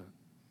he doesn't.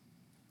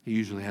 He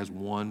usually has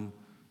one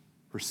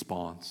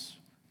response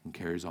and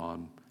carries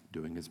on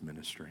doing his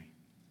ministry.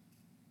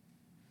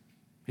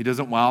 He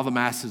doesn't wow the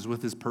masses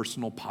with his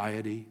personal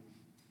piety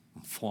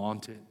and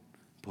flaunt it,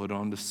 put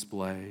on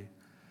display.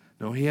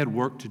 No, he had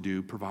work to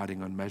do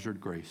providing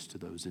unmeasured grace to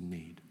those in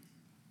need.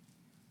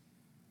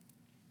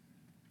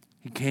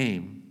 He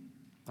came,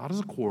 not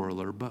as a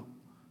quarreler, but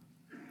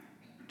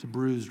to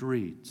bruised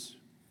reeds.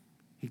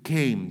 He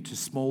came to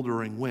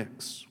smoldering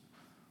wicks.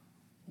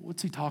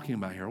 What's he talking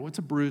about here? What's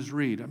a bruised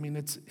reed? I mean,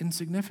 it's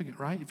insignificant,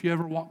 right? If you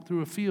ever walk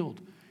through a field,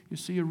 you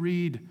see a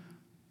reed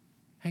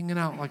hanging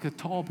out like a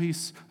tall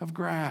piece of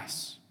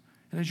grass.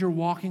 And as you're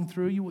walking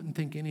through, you wouldn't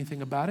think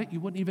anything about it. You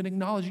wouldn't even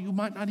acknowledge it. You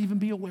might not even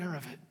be aware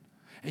of it.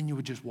 And you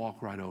would just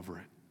walk right over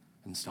it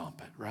and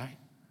stomp it, right?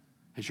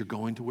 As you're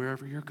going to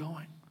wherever you're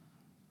going,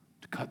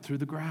 to cut through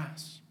the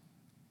grass.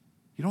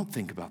 You don't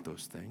think about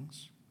those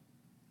things.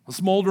 A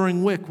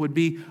smoldering wick would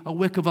be a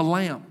wick of a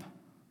lamp.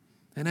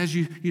 And as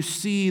you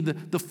see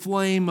the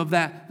flame of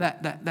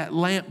that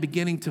lamp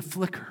beginning to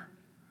flicker,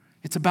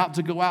 it's about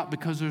to go out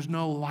because there's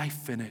no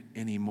life in it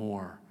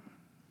anymore.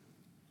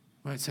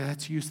 You might say,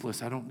 that's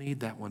useless. I don't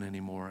need that one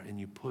anymore. And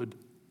you put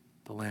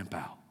the lamp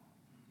out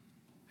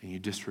and you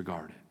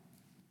disregard it.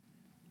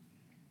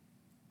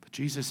 But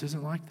Jesus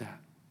isn't like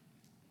that.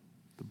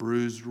 The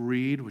bruised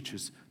reed, which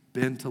is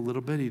bent a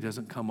little bit, he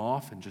doesn't come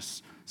off and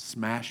just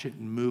smash it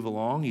and move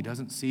along. He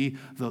doesn't see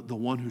the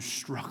one who's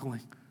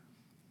struggling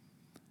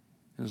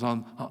and is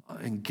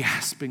and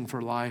gasping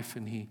for life,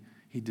 and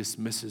he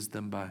dismisses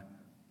them by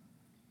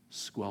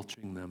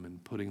squelching them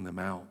and putting them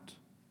out.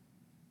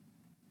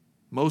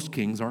 Most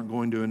kings aren't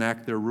going to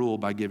enact their rule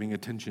by giving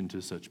attention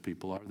to such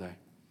people, are they?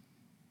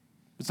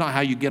 It's not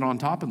how you get on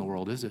top in the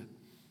world, is it?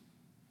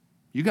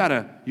 You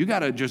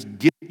gotta just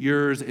get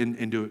yours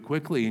and do it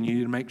quickly, and you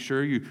need to make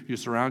sure you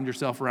surround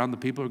yourself around the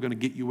people who are going to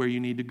get you where you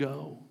need to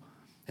go.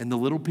 And the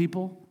little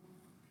people,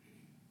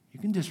 you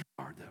can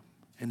disregard them.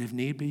 And if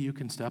need be, you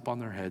can step on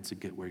their heads and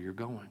get where you're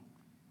going.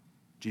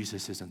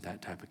 Jesus isn't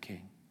that type of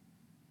king.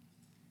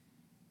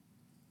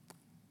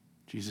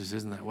 Jesus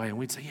isn't that way. And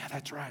we'd say, yeah,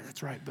 that's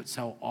right. But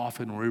so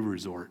often we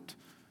resort,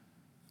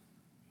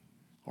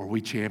 or we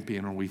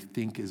champion, or we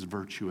think is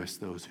virtuous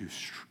those who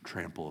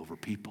trample over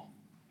people.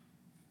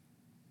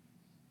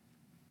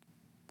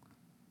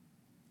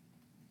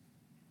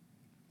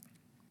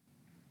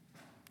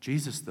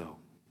 Jesus, though,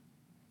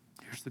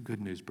 here's the good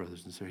news,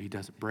 brothers and sisters. He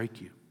doesn't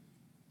break you.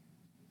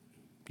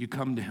 You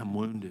come to him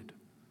wounded.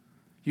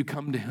 You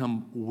come to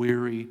him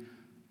weary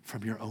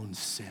from your own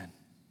sin.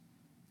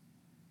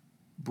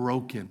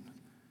 Broken,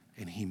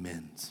 and he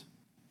mends.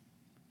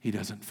 He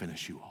doesn't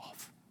finish you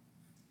off.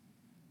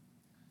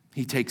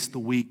 He takes the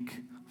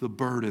weak, the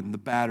burdened, the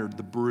battered,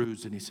 the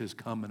bruised, and he says,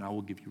 come and I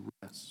will give you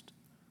rest.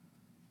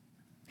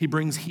 He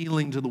brings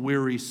healing to the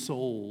weary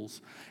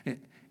souls.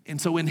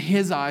 And so in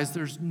his eyes,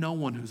 there's no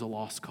one who's a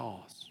lost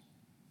cause.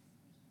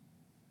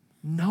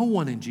 No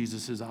one in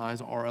Jesus'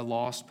 eyes are a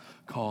lost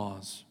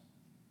cause,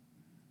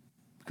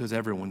 because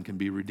everyone can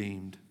be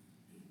redeemed.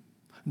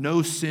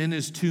 No sin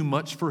is too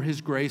much for his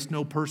grace,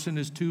 no person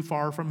is too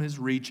far from his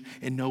reach,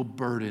 and no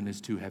burden is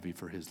too heavy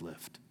for his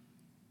lift.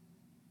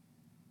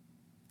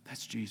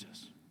 That's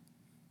Jesus.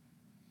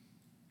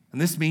 And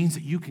this means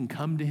that you can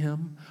come to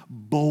him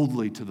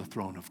boldly to the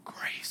throne of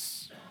grace.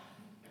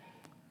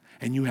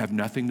 And you have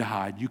nothing to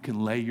hide. You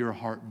can lay your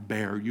heart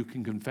bare. You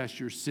can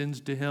confess your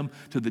sins to him,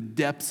 to the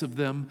depths of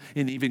them,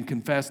 and even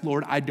confess,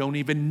 Lord, I don't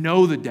even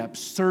know the depths.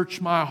 Search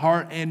my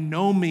heart and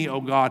know me, O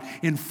God,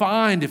 and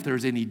find if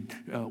there's any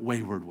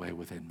wayward way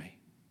within me.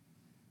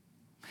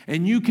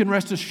 And you can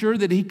rest assured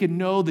that he can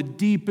know the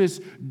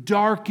deepest,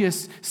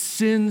 darkest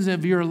sins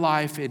of your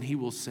life, and he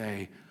will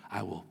say,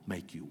 I will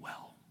make you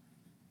well.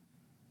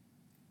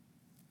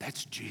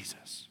 That's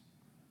Jesus.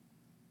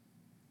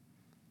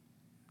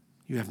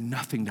 You have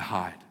nothing to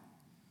hide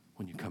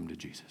when you come to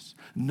Jesus.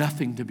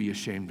 Nothing to be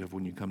ashamed of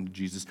when you come to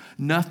Jesus.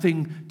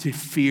 Nothing to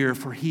fear,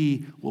 for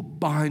he will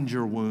bind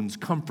your wounds,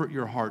 comfort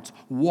your hearts,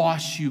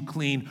 wash you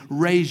clean,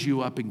 raise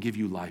you up, and give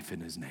you life in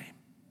his name.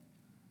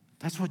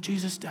 That's what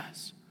Jesus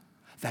does.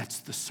 That's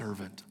the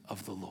servant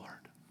of the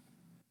Lord.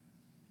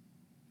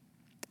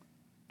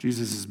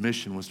 Jesus'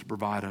 mission was to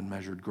provide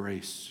unmeasured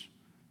grace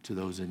to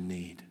those in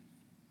need.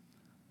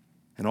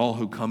 and all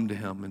who come to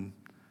him.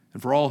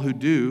 And for all who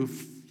do,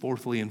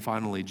 fourthly and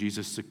finally,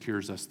 Jesus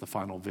secures us the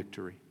final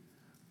victory.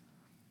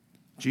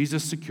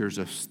 Jesus secures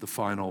us the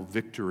final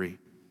victory.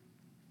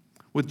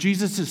 With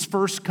Jesus'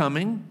 first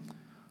coming,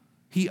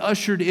 he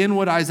ushered in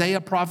what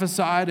Isaiah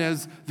prophesied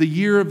as the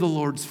year of the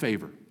Lord's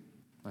favor.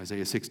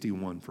 Isaiah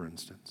 61, for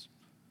instance.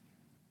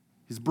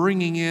 He's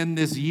bringing in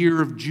this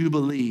year of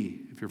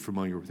Jubilee, if you're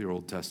familiar with your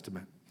Old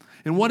Testament.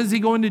 And what is he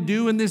going to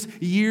do in this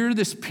year,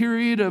 this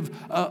period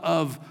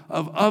of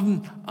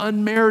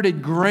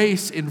unmerited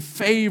grace and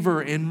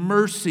favor and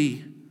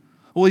mercy?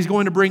 Well, he's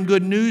going to bring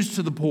good news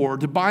to the poor,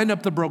 to bind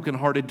up the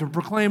brokenhearted, to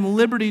proclaim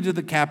liberty to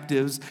the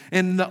captives,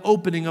 and the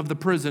opening of the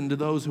prison to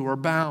those who are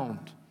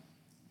bound.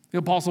 The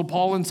Apostle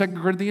Paul in 2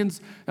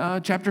 Corinthians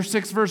chapter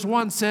 6, verse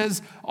 1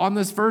 says on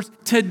this verse,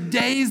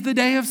 today's the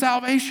day of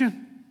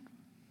salvation.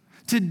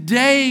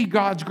 Today,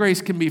 God's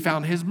grace can be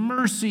found. His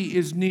mercy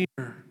is near.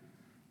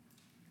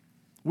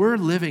 We're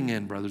living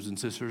in, brothers and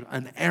sisters,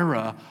 an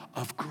era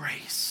of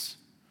grace.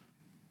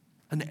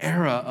 An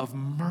era of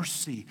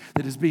mercy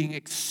that is being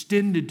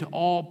extended to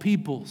all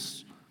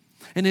peoples.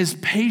 And his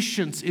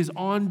patience is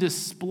on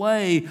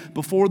display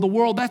before the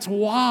world. That's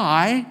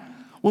why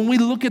when we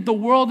look at the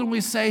world and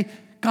we say,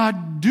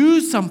 God, do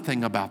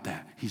something about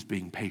that, he's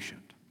being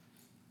patient.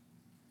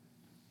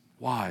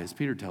 Why? As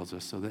Peter tells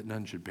us, so that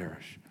none should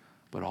perish,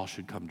 but all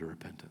should come to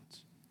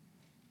repentance.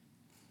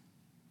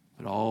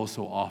 But all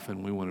so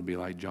often we want to be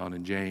like John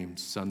and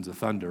James, sons of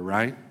thunder,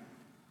 right?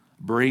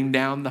 Bring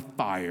down the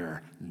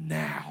fire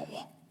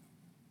now.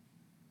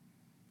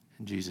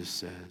 And Jesus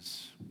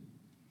says,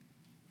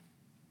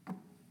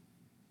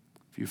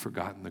 if you've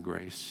forgotten the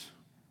grace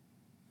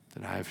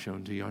that I have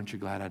shown to you, aren't you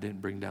glad I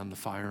didn't bring down the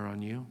fire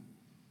on you?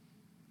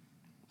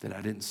 That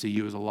I didn't see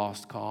you as a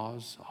lost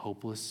cause, a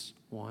hopeless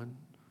one?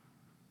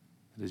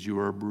 That as you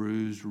were a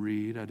bruised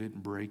reed, I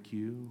didn't break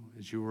you.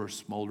 As you were a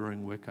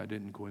smoldering wick, I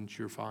didn't quench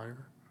your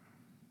fire.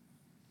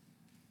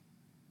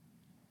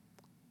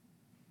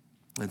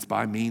 And it's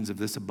by means of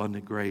this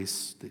abundant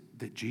grace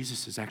that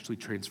Jesus is actually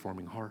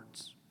transforming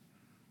hearts.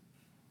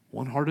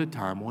 One heart at a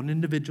time, one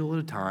individual at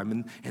a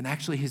time, and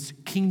actually his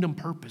kingdom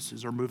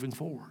purposes are moving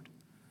forward.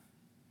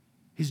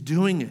 He's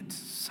doing it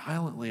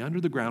silently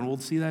under the ground. We'll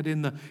see that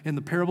in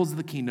the parables of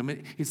the kingdom.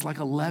 It's like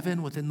a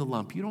leaven within the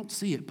lump. You don't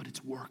see it, but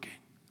it's working.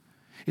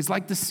 It's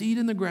like the seed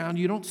in the ground.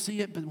 You don't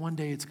see it, but one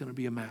day it's going to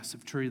be a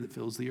massive tree that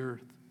fills the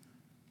earth.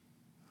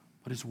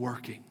 But it's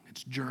working.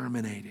 It's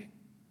germinating.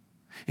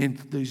 And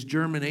these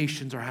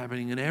germinations are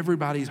happening in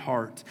everybody's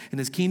heart. And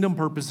his kingdom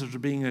purposes are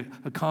being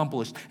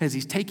accomplished as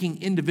he's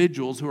taking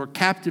individuals who are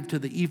captive to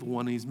the evil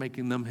one and he's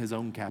making them his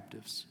own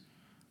captives.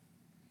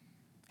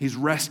 He's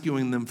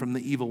rescuing them from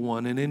the evil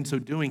one. And in so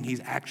doing,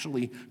 he's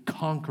actually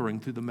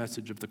conquering through the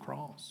message of the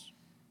cross.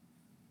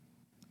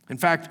 In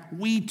fact,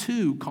 we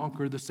too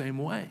conquer the same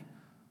way.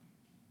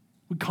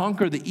 We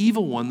conquer the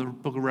evil one, the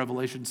book of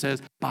Revelation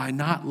says, by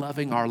not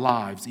loving our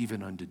lives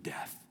even unto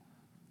death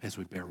as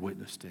we bear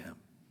witness to him.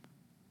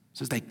 It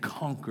says they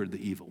conquered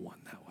the evil one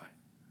that way.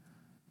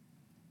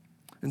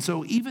 And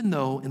so even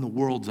though in the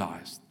world's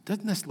eyes,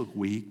 doesn't this look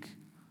weak?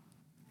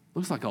 It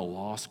looks like a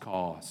lost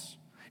cause.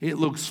 It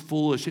looks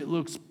foolish. It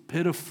looks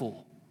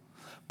pitiful.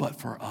 But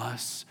for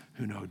us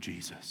who know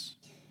Jesus,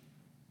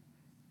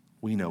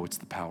 we know it's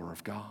the power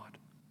of God.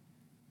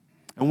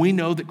 And we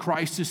know that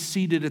Christ is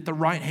seated at the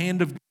right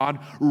hand of God,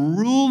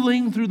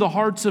 ruling through the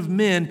hearts of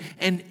men.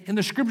 And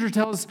the scripture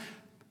tells us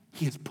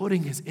he is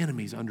putting his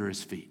enemies under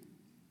his feet.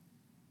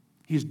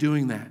 He's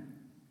doing that.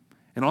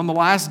 And on the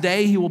last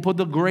day, he will put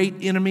the great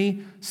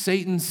enemy,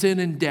 Satan, sin,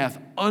 and death,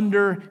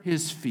 under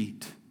his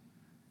feet.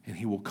 And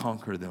he will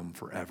conquer them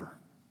forever.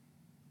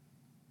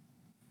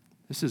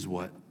 This is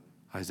what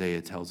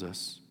Isaiah tells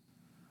us.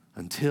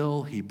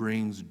 Until he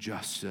brings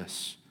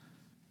justice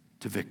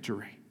to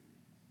victory.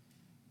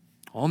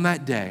 On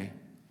that day,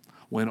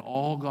 when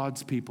all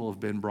God's people have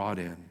been brought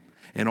in,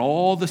 and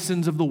all the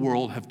sins of the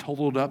world have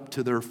totaled up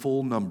to their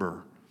full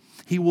number,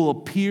 he will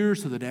appear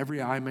so that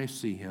every eye may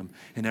see him,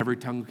 and every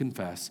tongue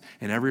confess,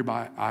 and every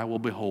eye will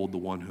behold the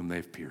one whom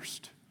they've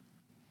pierced.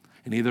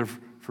 And either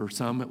for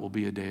some it will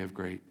be a day of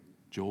great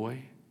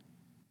joy,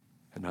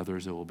 and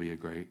others it will be a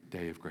great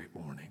day of great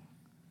mourning.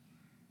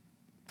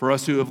 For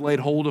us who have laid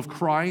hold of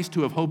Christ,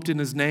 who have hoped in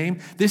his name,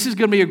 this is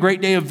going to be a great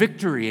day of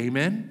victory,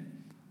 amen?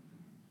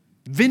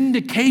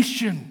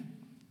 Vindication.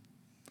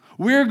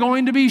 We're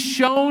going to be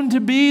shown to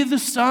be the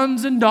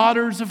sons and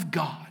daughters of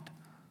God,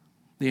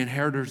 the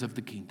inheritors of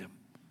the kingdom.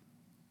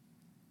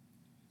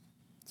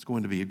 It's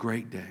going to be a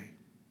great day.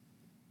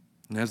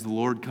 And as the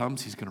Lord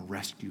comes, he's going to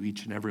rescue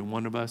each and every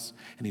one of us,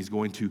 and he's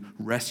going to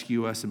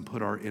rescue us and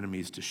put our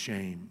enemies to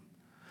shame.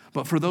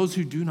 But for those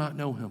who do not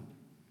know him,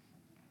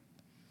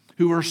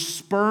 who are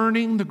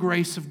spurning the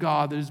grace of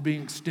God that is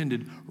being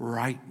extended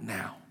right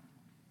now,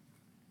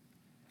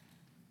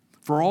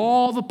 for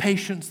all the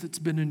patience that's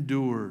been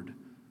endured,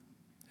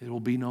 it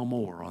will be no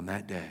more on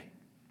that day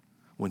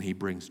when he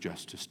brings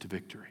justice to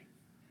victory.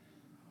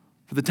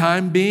 For the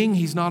time being,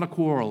 he's not a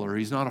quarreler.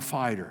 He's not a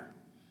fighter.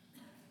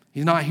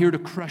 He's not here to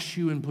crush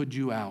you and put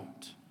you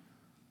out.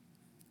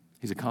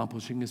 He's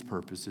accomplishing his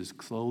purposes,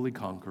 slowly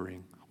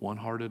conquering, one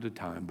heart at a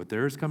time. But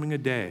there is coming a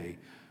day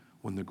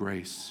when the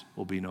grace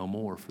will be no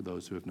more for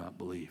those who have not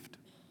believed.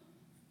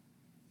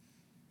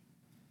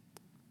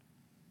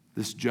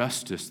 This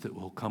justice that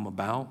will come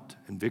about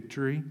and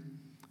victory,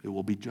 it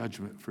will be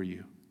judgment for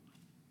you.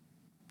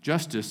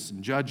 Justice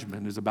and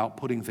judgment is about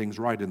putting things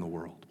right in the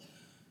world.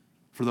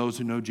 For those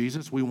who know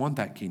Jesus, we want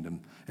that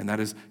kingdom, and that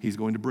is, he's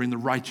going to bring the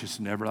righteous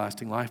into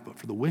everlasting life, but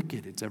for the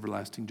wicked, it's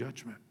everlasting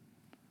judgment.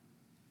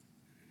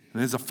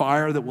 And it's a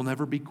fire that will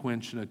never be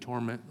quenched and a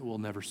torment that will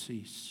never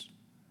cease.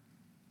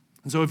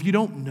 And so if you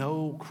don't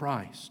know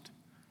Christ,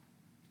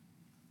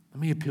 let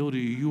me appeal to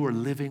you. You are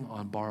living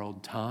on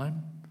borrowed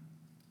time.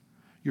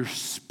 You're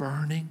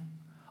spurning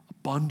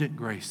abundant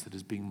grace that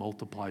is being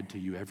multiplied to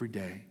you every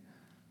day.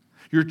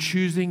 You're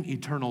choosing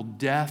eternal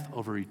death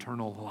over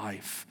eternal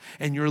life.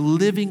 And you're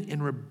living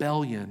in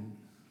rebellion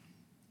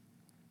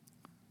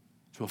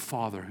to a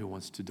Father who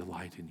wants to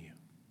delight in you.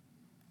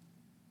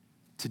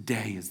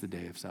 Today is the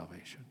day of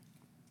salvation.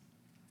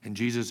 And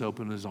Jesus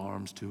opened his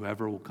arms to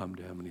whoever will come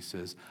to him, and he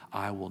says,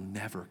 I will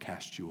never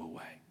cast you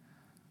away.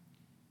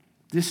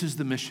 This is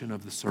the mission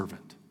of the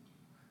servant.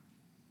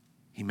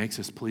 He makes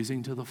us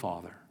pleasing to the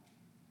Father.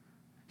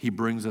 He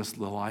brings us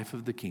the life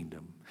of the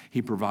kingdom.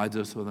 He provides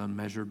us with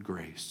unmeasured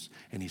grace,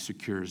 and he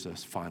secures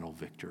us final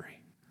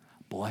victory.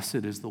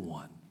 Blessed is the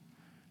one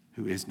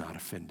who is not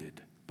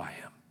offended by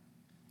him.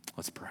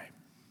 Let's pray.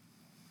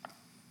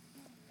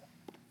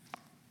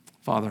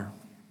 Father,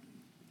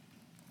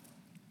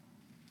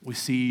 we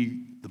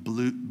see the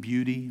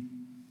beauty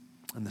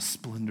and the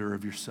splendor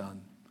of your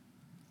Son.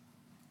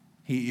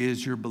 He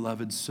is your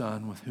beloved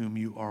Son with whom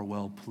you are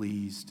well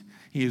pleased.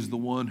 He is the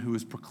one who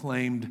has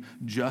proclaimed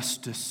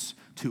justice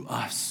to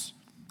us,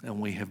 and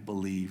we have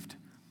believed.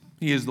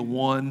 He is the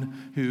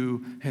one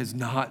who has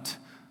not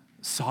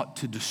sought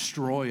to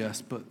destroy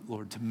us, but,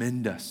 Lord, to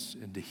mend us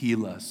and to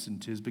heal us,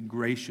 and has been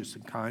gracious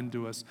and kind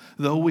to us.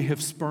 Though we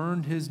have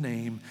spurned his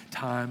name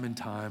time and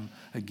time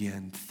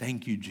again,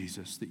 thank you,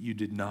 Jesus, that you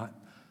did not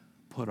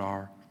put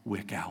our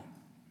wick out,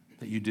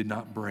 that you did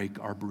not break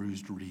our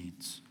bruised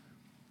reeds.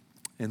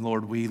 And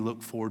Lord, we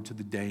look forward to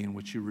the day in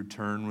which you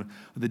return,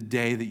 the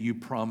day that you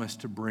promise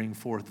to bring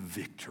forth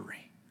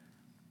victory.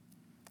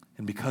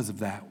 And because of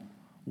that,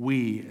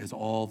 we, as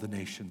all the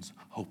nations,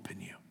 hope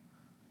in you.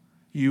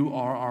 You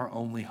are our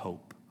only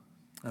hope.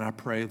 And I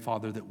pray,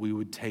 Father, that we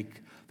would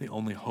take the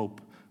only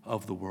hope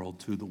of the world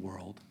to the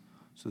world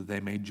so that they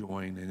may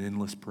join in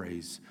endless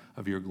praise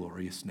of your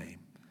glorious name.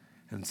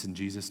 And it's in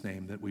Jesus'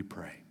 name that we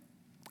pray.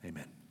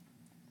 Amen.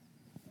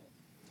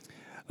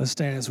 Let's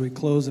stand as we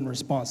close in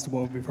response to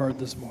what we've heard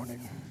this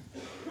morning.